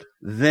first,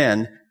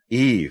 then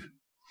Eve.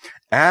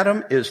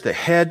 Adam is the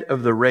head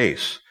of the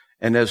race,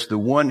 and as the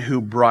one who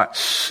brought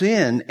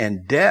sin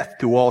and death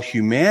to all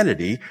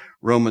humanity,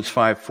 Romans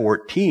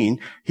 5:14,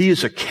 he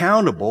is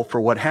accountable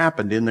for what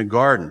happened in the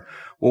garden.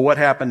 Well, what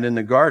happened in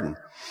the garden?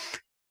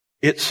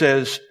 It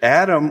says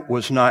Adam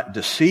was not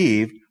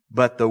deceived,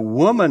 but the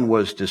woman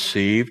was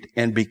deceived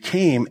and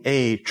became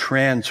a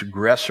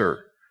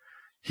transgressor.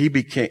 She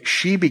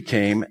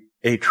became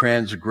a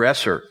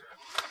transgressor.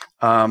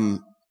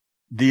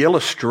 The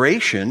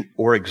illustration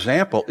or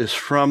example is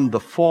from the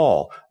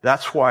fall.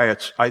 That's why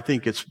I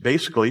think it's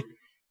basically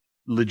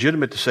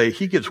legitimate to say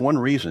he gives one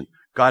reason.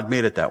 God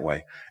made it that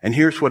way. And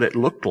here's what it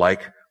looked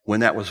like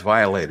when that was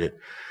violated.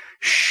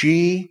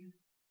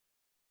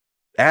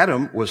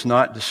 Adam was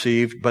not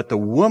deceived, but the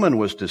woman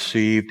was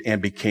deceived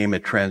and became a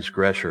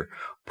transgressor.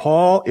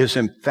 Paul is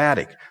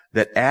emphatic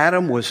that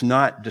Adam was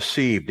not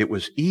deceived. It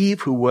was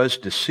Eve who was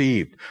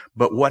deceived.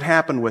 But what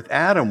happened with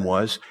Adam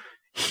was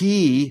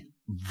he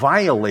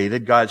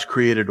violated God's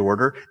created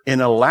order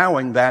in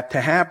allowing that to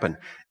happen.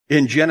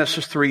 In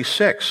Genesis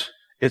 3:6,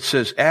 it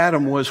says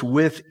Adam was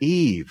with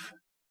Eve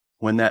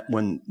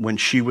when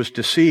she was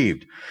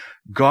deceived.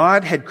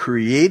 God had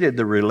created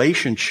the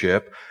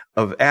relationship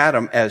of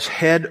Adam as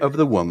head of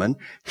the woman.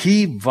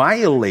 He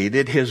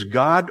violated his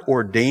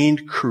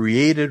God-ordained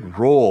created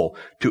role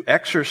to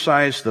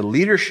exercise the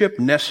leadership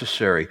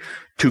necessary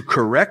to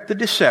correct the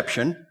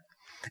deception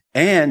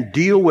and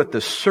deal with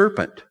the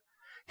serpent.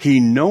 He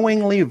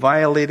knowingly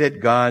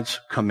violated God's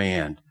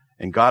command,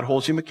 and God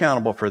holds him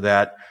accountable for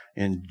that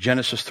in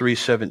Genesis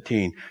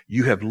 3:17.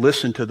 You have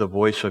listened to the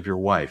voice of your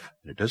wife.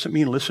 It doesn't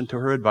mean listen to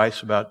her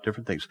advice about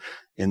different things.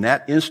 In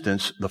that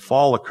instance, the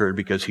fall occurred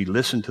because he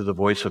listened to the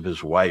voice of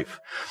his wife,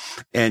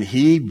 and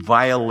he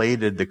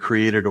violated the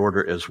created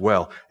order as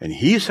well. And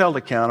he's held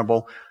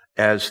accountable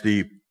as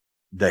the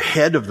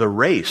head of the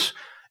race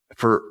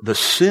for the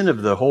sin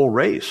of the whole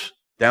race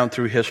down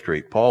through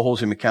history. Paul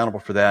holds him accountable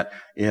for that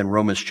in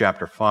Romans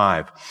chapter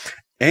 5.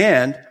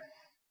 And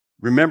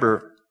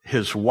remember,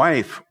 his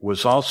wife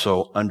was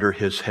also under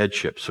his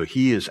headship, so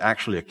he is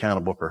actually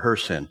accountable for her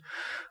sin.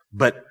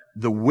 But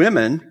the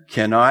women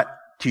cannot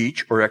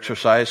teach or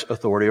exercise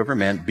authority over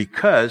men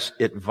because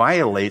it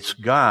violates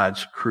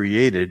God's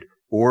created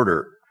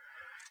order.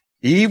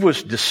 Eve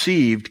was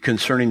deceived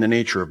concerning the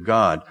nature of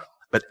God,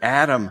 but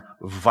Adam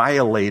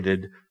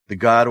violated the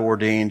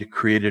God-ordained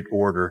created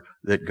order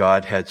that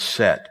God had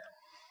set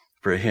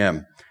for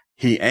him.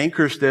 He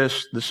anchors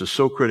this is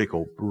so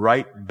critical,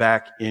 right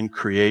back in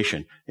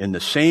creation, in the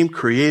same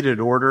created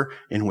order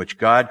in which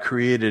God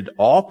created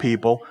all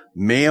people,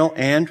 male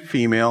and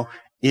female.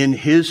 In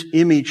his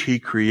image he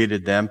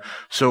created them.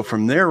 So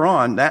from there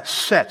on, that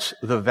sets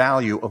the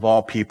value of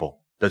all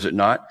people, does it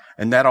not?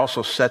 And that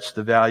also sets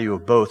the value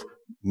of both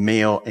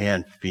male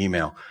and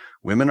female.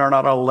 Women are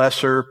not a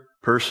lesser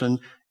person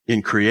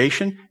in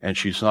creation, and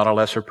she's not a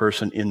lesser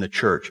person in the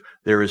church.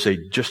 There is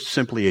just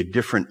simply a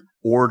different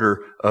order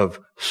of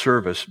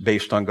service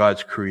based on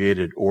God's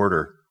created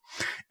order.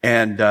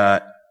 And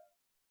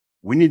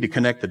we need to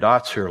connect the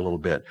dots here a little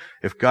bit.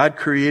 If God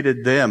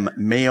created them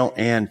male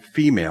and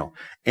female,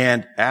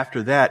 and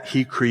after that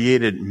he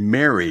created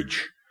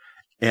marriage,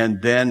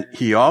 and then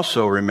he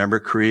also, remember,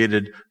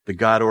 created the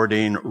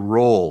God-ordained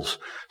roles.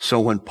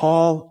 So when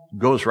Paul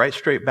goes right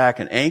straight back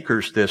and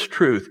anchors this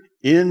truth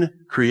in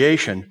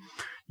creation,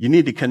 you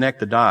need to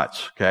connect the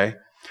dots, okay?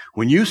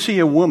 When you see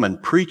a woman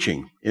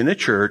preaching in a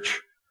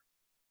church,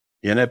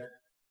 in a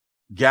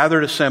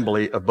gathered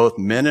assembly of both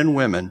men and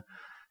women,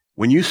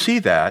 when you see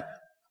that,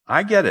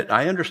 I get it.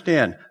 I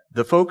understand.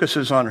 The focus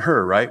is on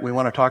her, right? We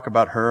want to talk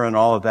about her and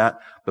all of that.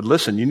 But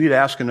listen, you need to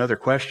ask another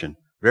question.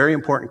 Very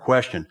important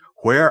question.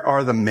 Where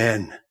are the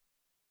men?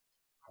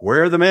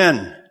 Where are the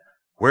men?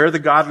 Where are the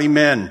godly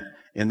men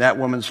in that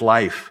woman's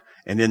life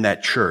and in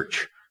that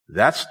church?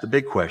 That's the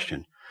big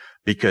question.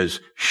 Because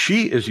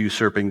she is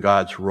usurping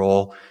God's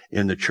role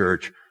in the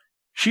church.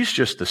 She's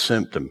just the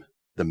symptom.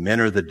 The men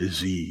are the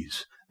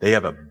disease. They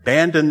have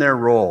abandoned their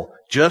role,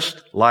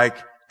 just like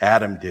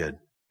Adam did.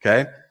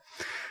 Okay?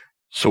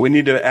 So we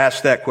need to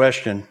ask that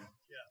question.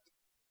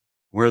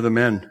 Where are the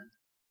men? That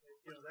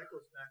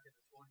goes back in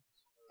the 20s,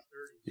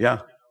 30s. Yeah.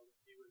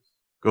 He was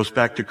Goes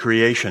back to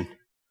creation.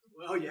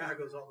 Well, yeah, it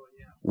goes all the way.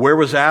 Yeah. Where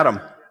was Adam?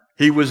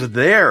 He was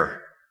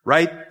there,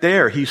 right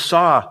there. He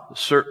saw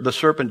the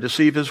serpent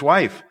deceive his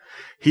wife.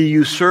 He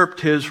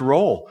usurped his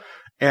role.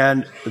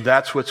 And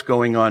that's what's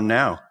going on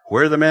now.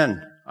 Where are the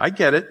men? I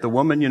get it. The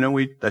woman,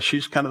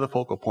 she's kind of the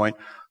focal point.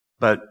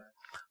 But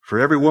for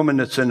every woman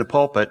that's in the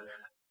pulpit,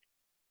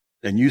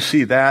 and you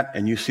see that,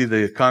 and you see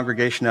the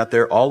congregation out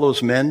there, all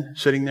those men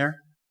sitting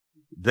there,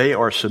 they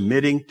are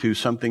submitting to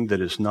something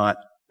that is not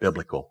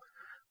biblical.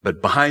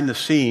 But behind the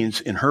scenes,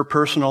 in her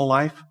personal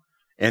life,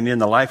 and in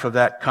the life of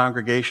that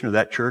congregation or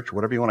that church,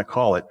 whatever you want to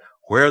call it,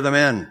 where are the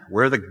men?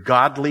 Where are the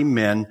godly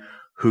men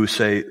who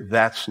say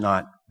that's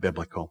not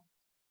biblical?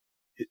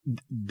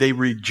 They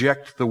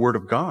reject the Word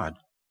of God,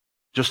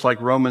 just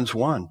like Romans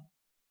 1.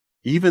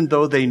 Even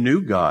though they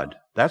knew God,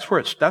 that's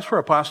where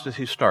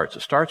apostasy starts.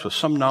 It starts with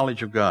some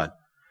knowledge of God.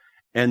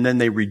 And then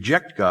they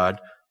reject God.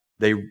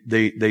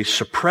 They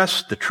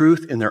suppress the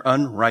truth in their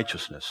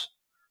unrighteousness.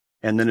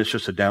 And then it's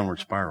just a downward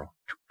spiral.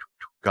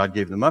 God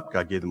gave them up.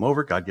 God gave them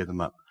over. God gave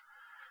them up.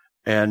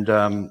 And,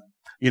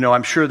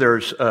 I'm sure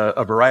there's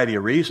a variety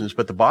of reasons,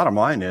 but the bottom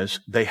line is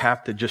they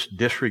have to just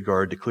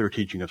disregard the clear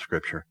teaching of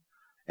Scripture.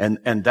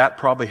 And that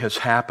probably has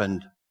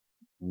happened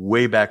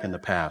way back in the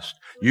past.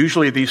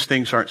 Usually these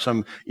things aren't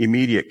some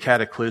immediate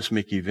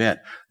cataclysmic event.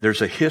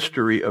 There's a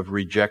history of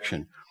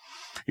rejection.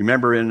 You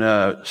remember in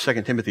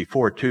 2 Timothy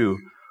 4:2,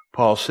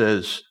 Paul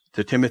says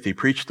to Timothy,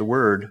 preach the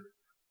word,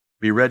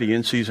 be ready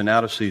in season,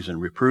 out of season,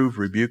 reprove,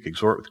 rebuke,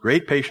 exhort with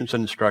great patience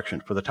and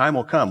instruction, for the time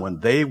will come when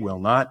they will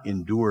not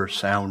endure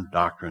sound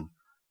doctrine,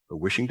 but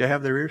wishing to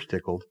have their ears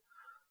tickled,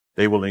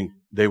 they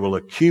will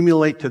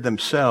accumulate to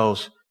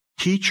themselves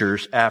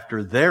teachers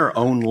after their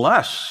own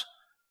lusts.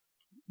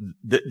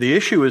 The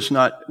issue is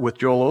not with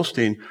Joel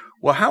Osteen,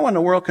 well, how in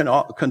the world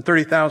can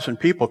 30,000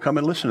 people come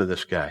and listen to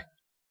this guy?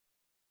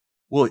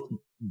 Well,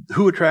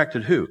 who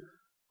attracted who?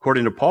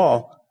 According to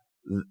Paul,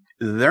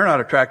 they're not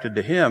attracted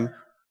to him.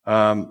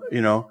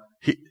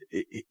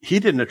 He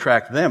didn't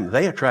attract them.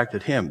 They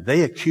attracted him.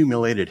 They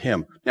accumulated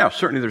him. Now,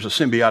 certainly there's a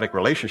symbiotic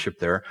relationship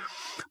there,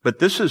 but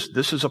this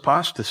is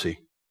apostasy.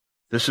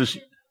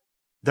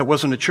 That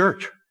wasn't a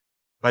church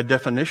by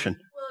definition.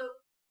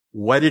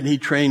 Why didn't he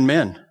train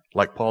men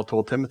like Paul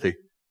told Timothy?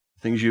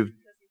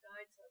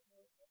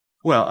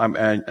 Well,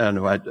 I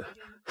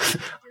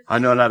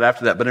know not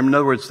after that, but in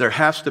other words, there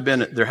has to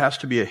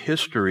be a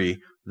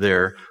history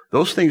there.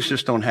 Those things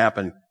just don't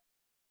happen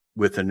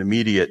with an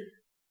immediate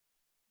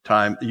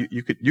time.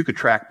 You could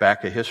track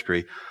back a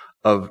history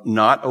of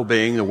not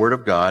obeying the Word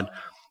of God,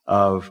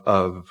 of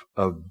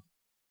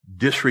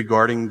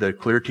disregarding the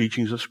clear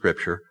teachings of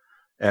Scripture,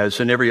 as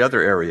in every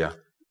other area.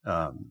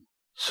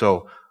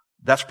 So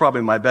that's probably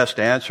my best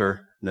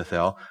answer,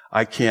 Nathel.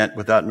 I can't,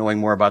 without knowing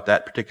more about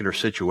that particular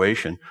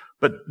situation.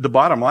 But the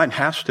bottom line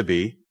has to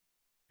be,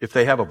 if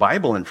they have a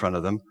Bible in front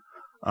of them,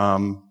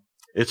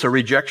 it's a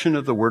rejection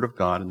of the Word of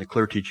God and the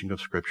clear teaching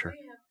of Scripture.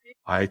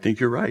 I think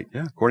you're right.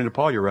 Yeah, according to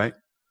Paul, you're right.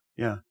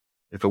 Yeah.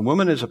 If a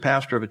woman is a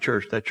pastor of a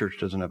church, that church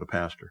doesn't have a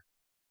pastor.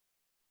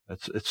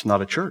 It's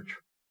not a church,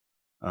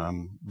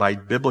 by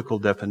biblical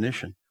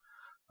definition.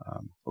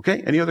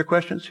 Okay, any other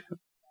questions?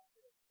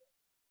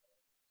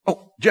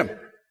 Oh, Jim. The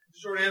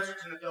short answer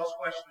to Nadel's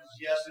question is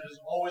yes, it is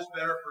always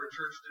better for a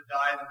church to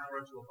die than for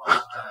it to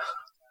apostatize.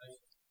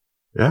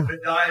 Yeah. If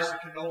it dies, it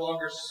can no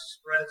longer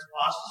spread its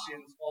apostasy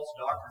and its false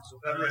doctrine. So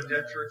better a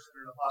dead church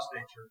than an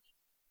apostate church.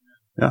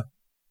 Yeah.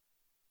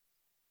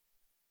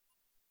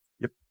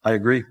 Yep, I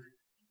agree.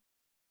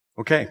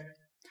 Okay.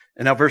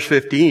 And now verse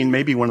 15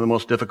 may be one of the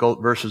most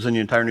difficult verses in the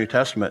entire New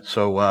Testament.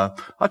 So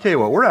I'll tell you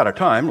what, we're out of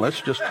time.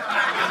 Let's just...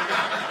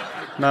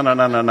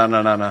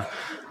 No.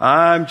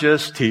 I'm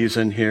just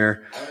teasing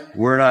here.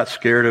 We're not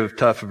scared of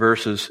tough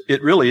verses.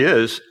 It really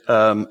is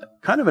kind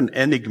of an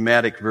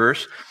enigmatic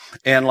verse.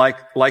 And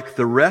like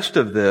the rest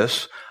of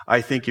this,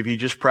 I think if you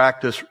just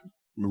practice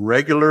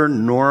regular,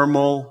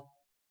 normal,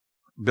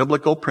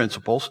 biblical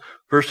principles,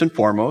 first and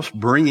foremost,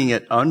 bringing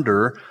it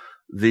under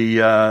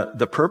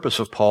the purpose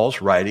of Paul's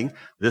writing.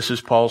 This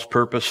is Paul's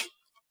purpose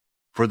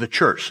for the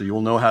church, so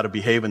you'll know how to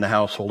behave in the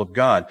household of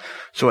God.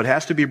 So it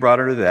has to be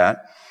brought under that.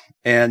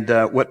 And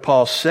what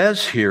Paul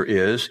says here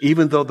is,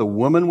 even though the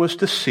woman was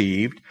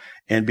deceived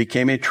and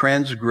became a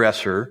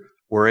transgressor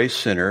or a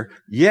sinner,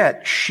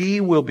 yet she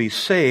will be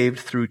saved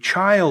through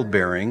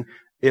childbearing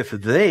if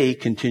they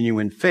continue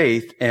in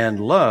faith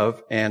and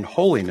love and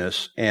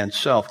holiness and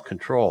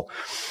self-control.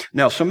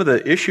 Now, some of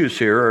the issues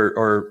here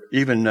are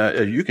even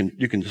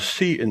you can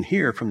see and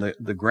hear from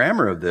the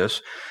grammar of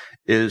this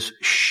is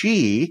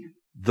she,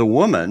 the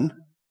woman,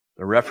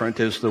 the referent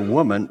is the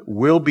woman,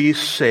 will be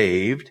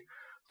saved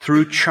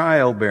through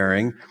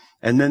childbearing,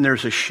 and then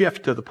there's a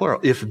shift to the plural.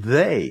 If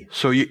they,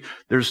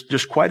 there's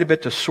just quite a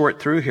bit to sort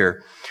through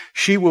here.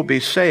 She will be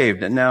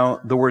saved. And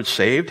now the word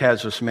saved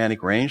has a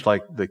semantic range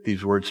like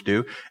these words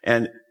do.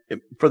 And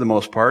for the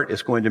most part,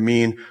 it's going to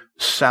mean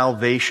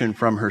salvation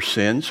from her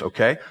sins,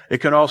 okay? It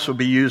can also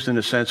be used in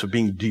the sense of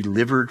being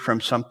delivered from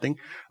something,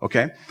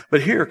 okay?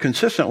 But here,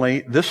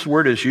 consistently, this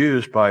word is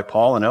used by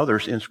Paul and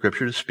others in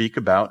Scripture to speak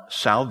about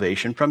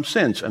salvation from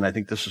sins. And I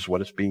think this is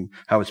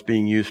how it's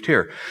being used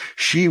here.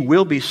 She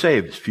will be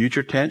saved. It's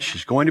future tense.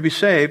 She's going to be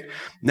saved.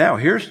 Now,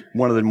 here's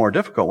one of the more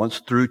difficult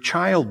ones, through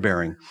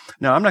childbearing.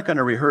 Now, I'm not going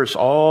to rehearse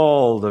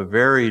all the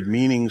varied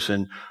meanings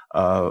and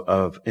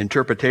of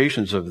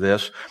interpretations of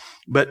this,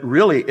 but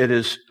really it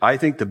is, I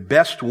think the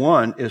best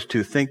one is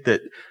to think that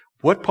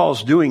what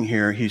Paul's doing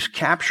here, he's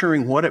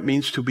capturing what it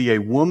means to be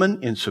a woman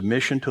in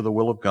submission to the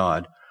will of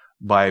God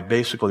by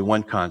basically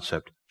one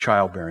concept,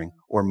 childbearing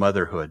or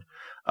motherhood.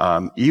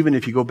 Even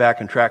if you go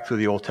back and track through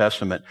the Old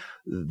Testament,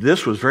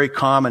 this was very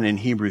common in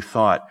Hebrew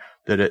thought,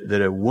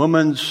 that a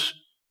woman's,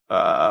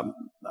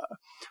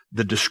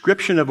 the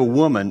description of a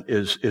woman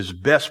is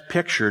best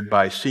pictured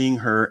by seeing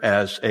her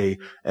as a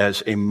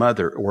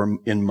mother or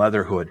in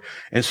motherhood.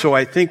 And so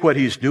I think what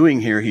he's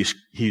doing here,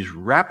 he's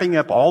wrapping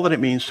up all that it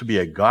means to be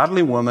a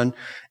godly woman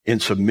in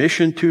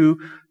submission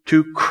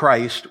to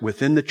Christ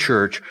within the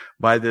church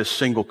by this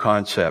single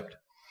concept.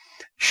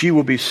 She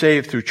will be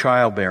saved through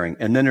childbearing.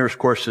 And then there's, of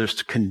course,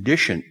 this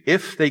condition,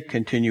 if they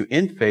continue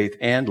in faith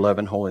and love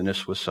and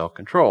holiness with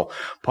self-control.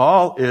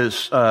 Paul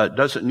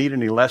doesn't need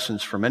any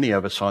lessons from any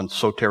of us on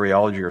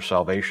soteriology or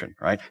salvation,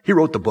 right? He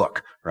wrote the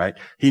book, right?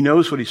 He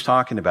knows what he's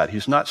talking about.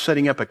 He's not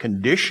setting up a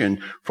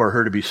condition for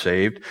her to be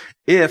saved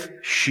if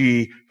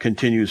she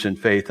continues in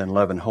faith and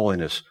love and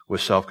holiness with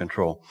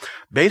self-control.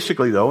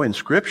 Basically, though, in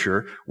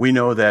Scripture, we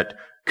know that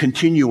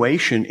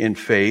continuation in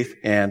faith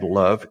and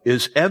love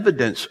is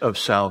evidence of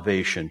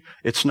salvation.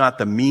 It's not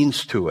the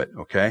means to it,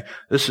 okay?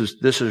 This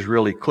is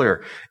really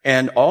clear.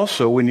 And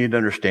also, we need to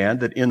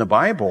understand that in the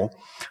Bible,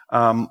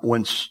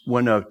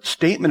 when a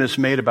statement is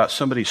made about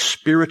somebody's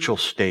spiritual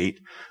state,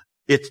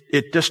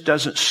 it just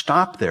doesn't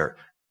stop there.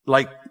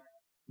 Like,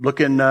 look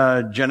in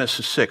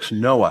Genesis 6,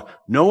 Noah.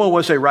 Noah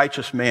was a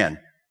righteous man.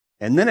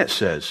 And then it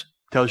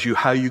tells you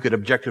how you could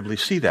objectively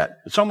see that.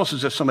 It's almost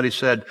as if somebody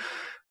said,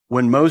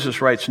 when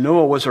Moses writes,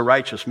 Noah was a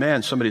righteous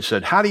man, somebody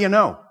said, how do you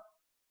know?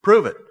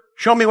 Prove it.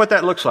 Show me what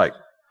that looks like.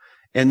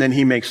 And then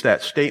he makes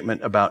that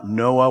statement about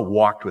Noah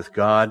walked with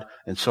God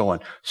and so on.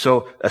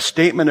 So a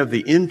statement of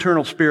the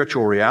internal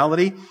spiritual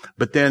reality,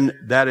 but then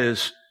that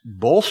is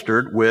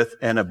bolstered with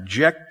an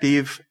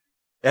objective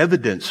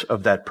evidence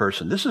of that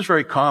person. This is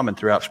very common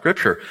throughout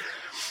Scripture.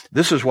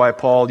 This is why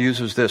Paul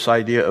uses this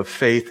idea of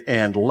faith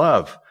and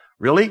love.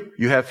 Really?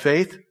 You have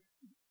faith?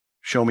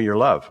 Show me your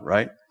love,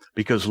 right?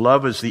 Because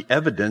love is the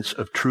evidence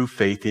of true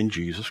faith in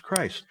Jesus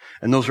Christ.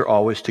 And those are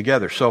always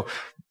together. So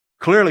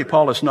clearly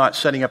Paul is not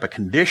setting up a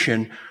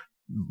condition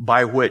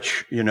by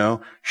which,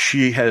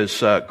 she is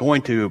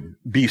going to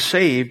be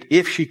saved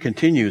if she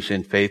continues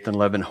in faith and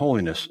love and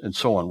holiness and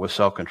so on with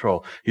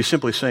self-control. He's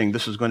simply saying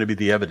this is going to be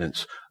the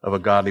evidence of a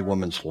godly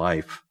woman's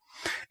life.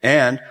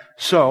 And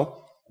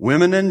so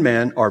women and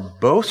men are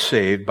both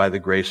saved by the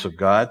grace of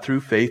God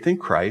through faith in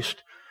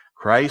Christ.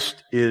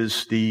 Christ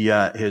is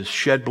his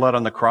shed blood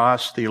on the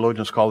cross.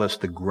 Theologians call this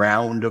the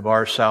ground of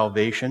our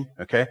salvation.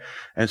 Okay.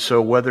 And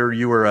so whether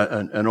you were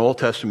an Old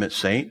Testament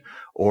saint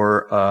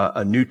or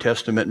a New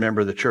Testament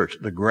member of the church,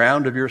 the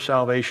ground of your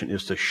salvation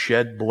is the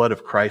shed blood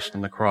of Christ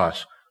on the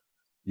cross.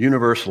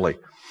 Universally.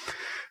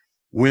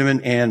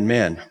 Women and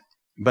men.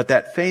 But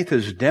that faith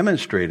is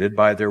demonstrated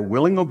by their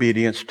willing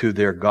obedience to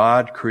their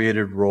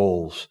God-created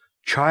roles.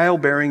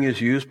 Childbearing is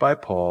used by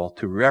Paul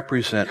to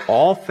represent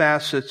all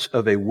facets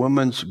of a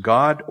woman's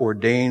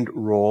God-ordained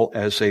role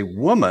as a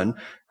woman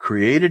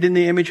created in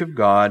the image of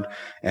God,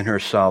 and her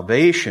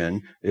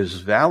salvation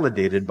is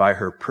validated by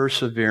her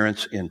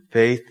perseverance in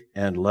faith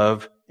and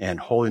love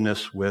and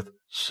holiness with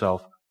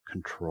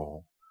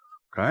self-control.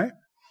 Okay?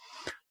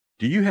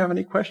 Do you have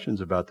any questions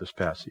about this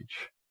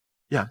passage?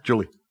 Yeah,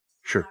 Julie.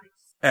 Sure.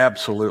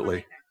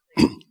 Absolutely.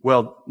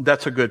 Well,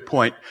 that's a good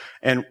point.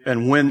 And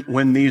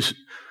when these...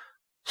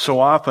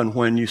 So often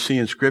when you see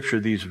in Scripture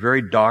these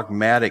very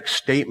dogmatic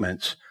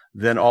statements,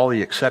 then all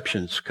the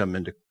exceptions come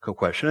into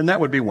question, and that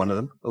would be one of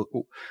them.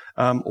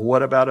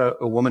 What about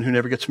a woman who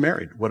never gets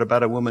married? What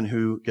about a woman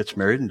who gets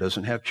married and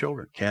doesn't have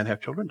children? Can have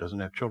children, doesn't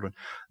have children.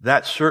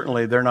 That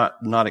certainly, they're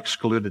not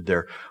excluded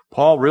there.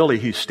 Paul really,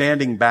 he's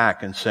standing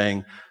back and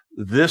saying,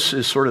 this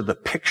is sort of the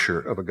picture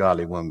of a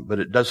godly woman, but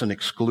it doesn't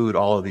exclude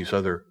all of these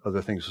other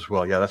things as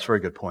well. Yeah, that's a very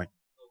good point.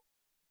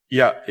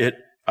 Yeah,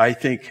 I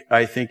think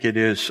it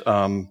is,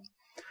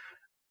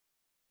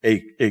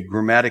 a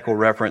grammatical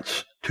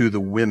reference to the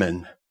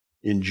women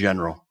in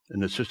general.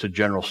 And it's just a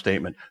general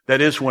statement. That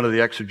is one of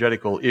the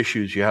exegetical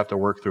issues you have to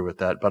work through with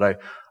that, but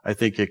I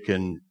think it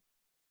can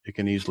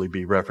easily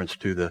be referenced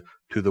to the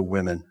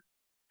women.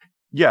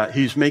 Yeah,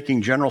 he's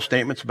making general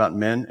statements about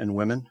men and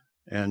women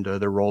and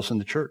their roles in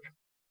the church.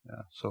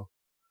 Yeah, so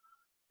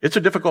it's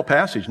a difficult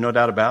passage, no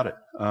doubt about it.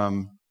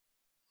 And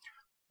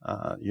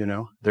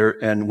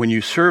when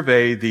you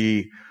survey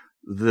the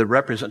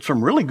represent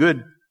some really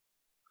good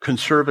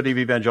conservative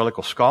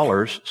evangelical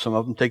scholars, some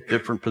of them take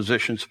different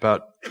positions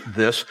about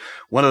this.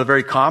 One of the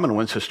very common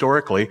ones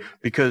historically,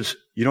 because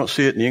you don't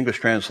see it in the English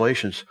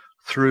translations,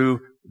 through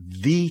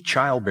the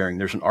childbearing.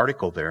 There's an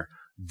article there,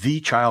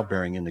 the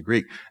childbearing in the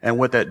Greek. And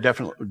what that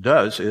definitely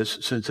does is,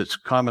 since it's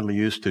commonly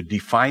used to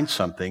define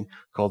something,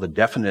 called the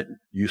definite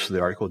use of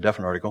the article,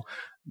 definite article,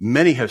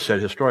 many have said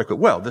historically,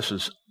 well, this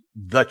is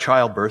the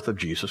childbirth of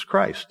Jesus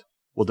Christ.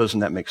 Well, doesn't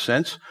that make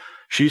sense?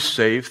 She's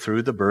saved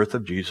through the birth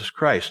of Jesus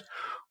Christ.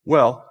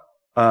 Well,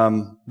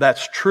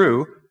 that's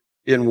true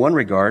in one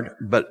regard,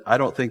 but I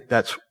don't think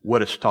that's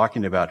what it's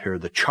talking about here.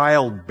 The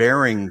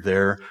childbearing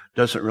there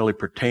doesn't really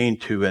pertain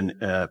to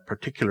a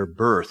particular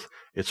birth.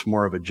 It's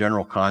more of a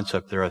general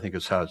concept there, I think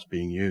is how it's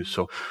being used.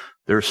 So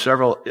there are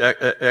several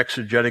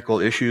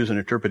exegetical issues and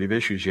interpretive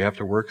issues you have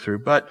to work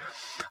through, but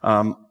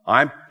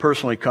I'm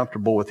personally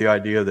comfortable with the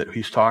idea that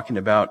he's talking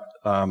about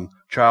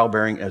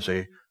childbearing as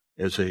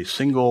a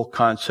single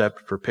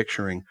concept for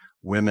picturing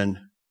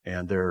women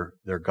and their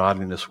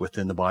godliness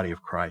within the body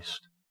of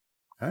Christ.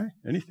 Okay,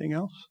 anything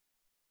else?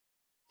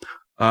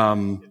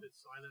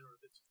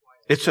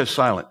 It says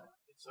silent.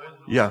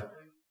 Yeah.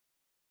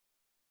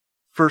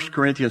 1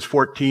 Corinthians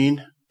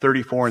 14,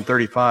 34 and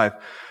 35.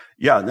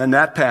 Yeah, and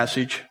that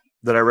passage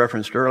that I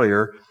referenced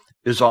earlier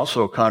is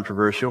also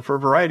controversial for a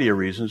variety of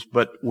reasons,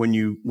 but when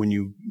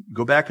you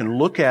go back and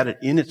look at it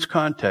in its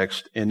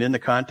context and in the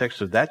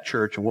context of that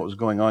church and what was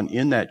going on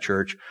in that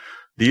church,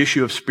 the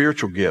issue of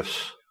spiritual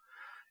gifts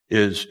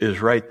is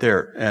right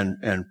there,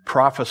 and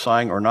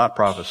prophesying or not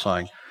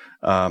prophesying.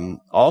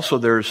 Also,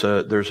 there's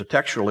a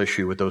textual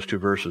issue with those two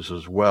verses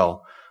as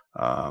well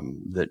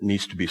that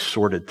needs to be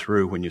sorted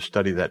through when you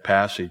study that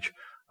passage.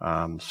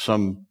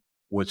 Some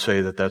would say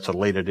that that's a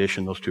late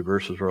addition. Those two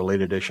verses are a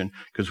late addition,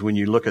 because when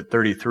you look at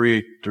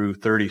 33 through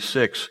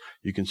 36,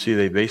 you can see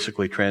they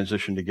basically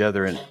transition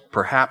together, and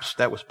perhaps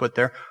that was put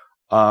there.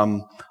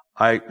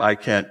 I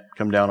can't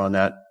come down on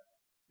that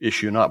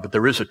issue or not, but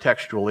there is a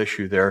textual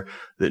issue there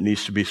that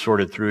needs to be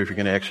sorted through if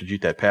you're going to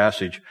exegete that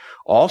passage.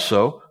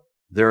 Also,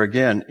 there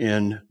again,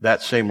 in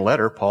that same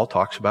letter, Paul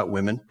talks about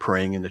women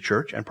praying in the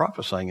church and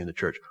prophesying in the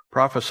church.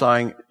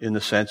 Prophesying in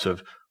the sense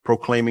of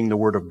proclaiming the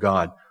word of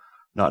God,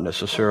 not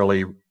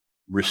necessarily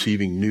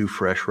receiving new,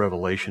 fresh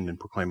revelation and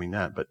proclaiming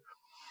that.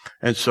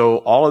 And so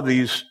all of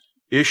these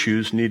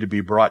issues need to be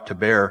brought to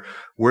bear.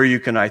 Where you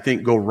can, I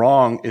think, go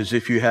wrong is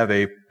if you have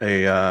a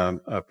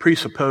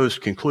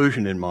presupposed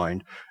conclusion in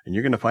mind, and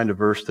you're going to find a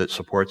verse that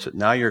supports it.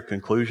 Now your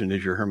conclusion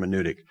is your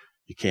hermeneutic.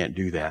 You can't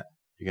do that.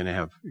 You're going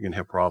to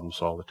have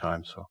problems all the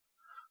time. So,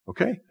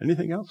 okay.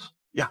 Anything else?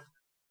 Yeah.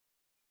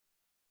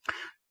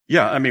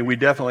 Yeah. I mean, we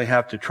definitely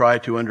have to try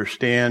to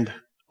understand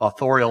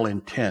authorial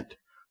intent.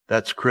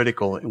 That's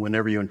critical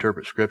whenever you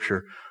interpret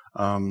Scripture.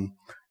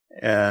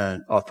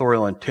 And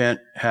authorial intent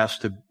has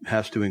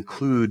to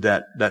include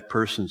that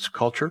person's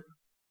culture,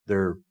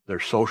 their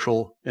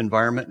social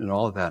environment, and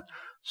all of that.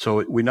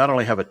 So we not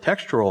only have a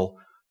textual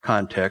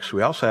context,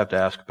 we also have to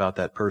ask about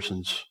that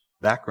person's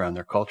background,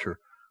 their culture.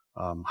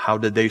 How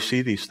did they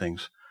see these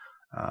things?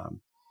 So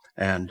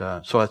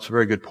that's a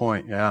very good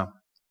point. Yeah.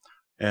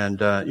 And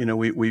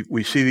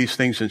we see these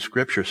things in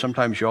Scripture.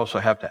 Sometimes you also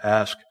have to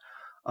ask,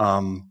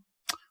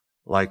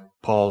 like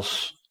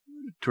Paul's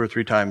 2 or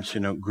 3 times,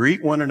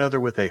 greet one another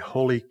with a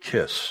holy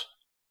kiss.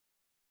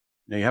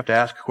 Now you have to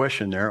ask a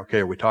question there. Okay,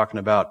 are we talking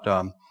about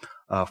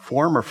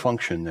form or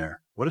function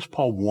there? What does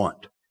Paul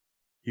want?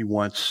 He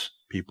wants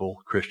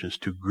people, Christians,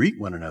 to greet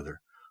one another.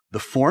 The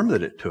form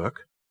that it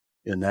took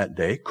in that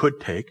day, could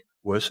take,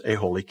 was a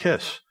holy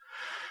kiss.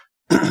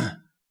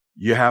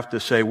 You have to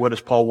say, what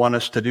does Paul want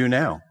us to do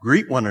now?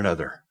 Greet one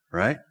another,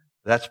 right?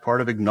 That's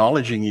part of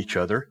acknowledging each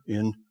other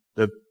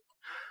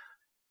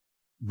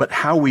but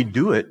how we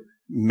do it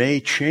may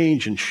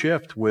change and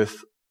shift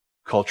with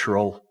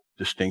cultural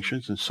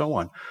distinctions and so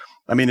on.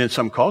 I mean, in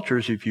some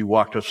cultures, if you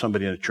walked up to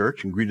somebody in a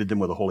church and greeted them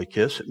with a holy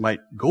kiss, it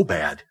might go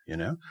bad,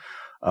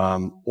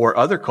 Or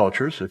other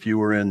cultures, if you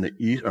were in the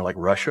East, or like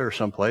Russia or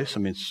someplace, I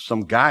mean,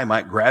 some guy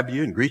might grab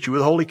you and greet you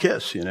with a holy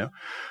kiss,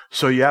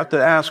 So you have to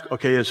ask,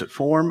 okay, is it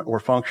form or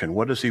function?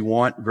 What does he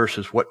want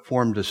versus what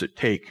form does it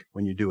take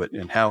when you do it?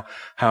 And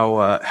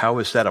how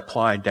is that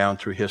applied down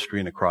through history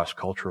and across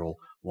cultural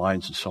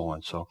lines and so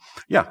on? So,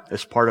 yeah,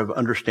 it's part of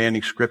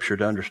understanding Scripture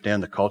to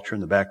understand the culture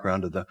and the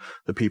background of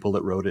the people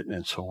that wrote it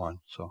and so on.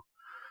 So,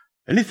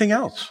 anything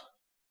else?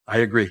 I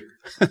agree.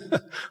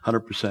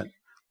 100%.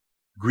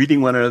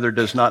 Greeting one another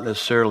does not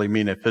necessarily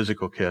mean a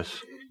physical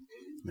kiss.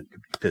 It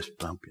could be fist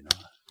bump,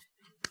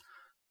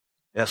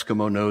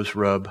 Eskimo nose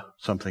rub,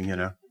 something,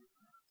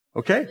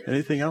 Okay,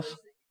 anything else?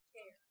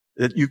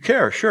 That you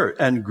care, sure.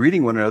 And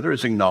greeting one another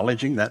is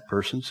acknowledging that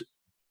person's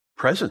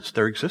presence,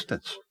 their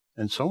existence,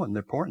 and so on.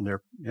 They're important.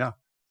 Yeah.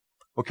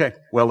 Okay,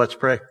 well, let's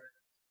pray.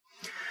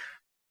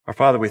 Our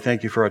Father, we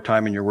thank you for our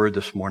time in your word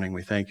this morning.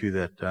 We thank you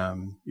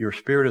that your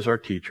Spirit is our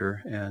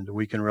teacher, and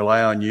we can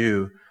rely on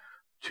you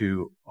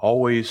to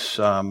always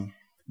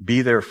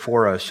be there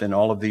for us in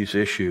all of these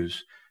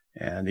issues.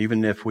 And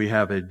even if we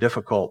have a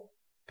difficult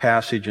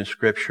passage in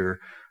Scripture,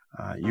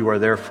 You are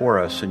there for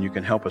us, and you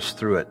can help us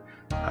through it.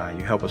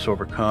 You help us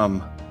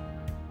overcome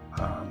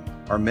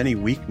our many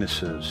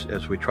weaknesses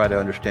as we try to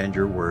understand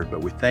your word.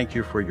 But we thank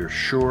you for your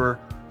sure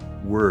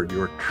word,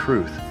 your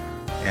truth,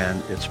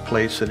 and its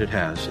place that it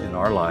has in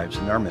our lives,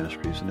 in our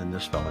ministries, and in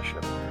this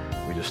fellowship.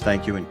 We just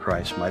thank you in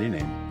Christ's mighty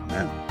name.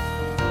 Amen.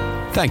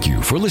 Thank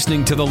you for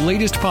listening to the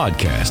latest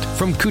podcast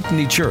from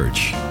Kootenai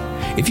Church.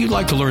 If you'd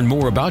like to learn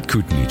more about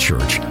Kootenai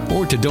Church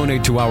or to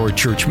donate to our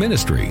church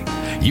ministry,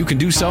 you can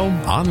do so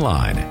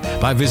online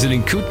by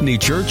visiting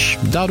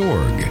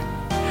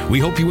kootenaichurch.org. We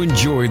hope you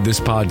enjoyed this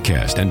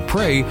podcast and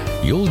pray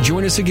you'll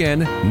join us again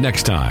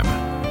next time.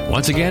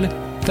 Once again,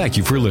 thank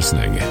you for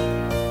listening.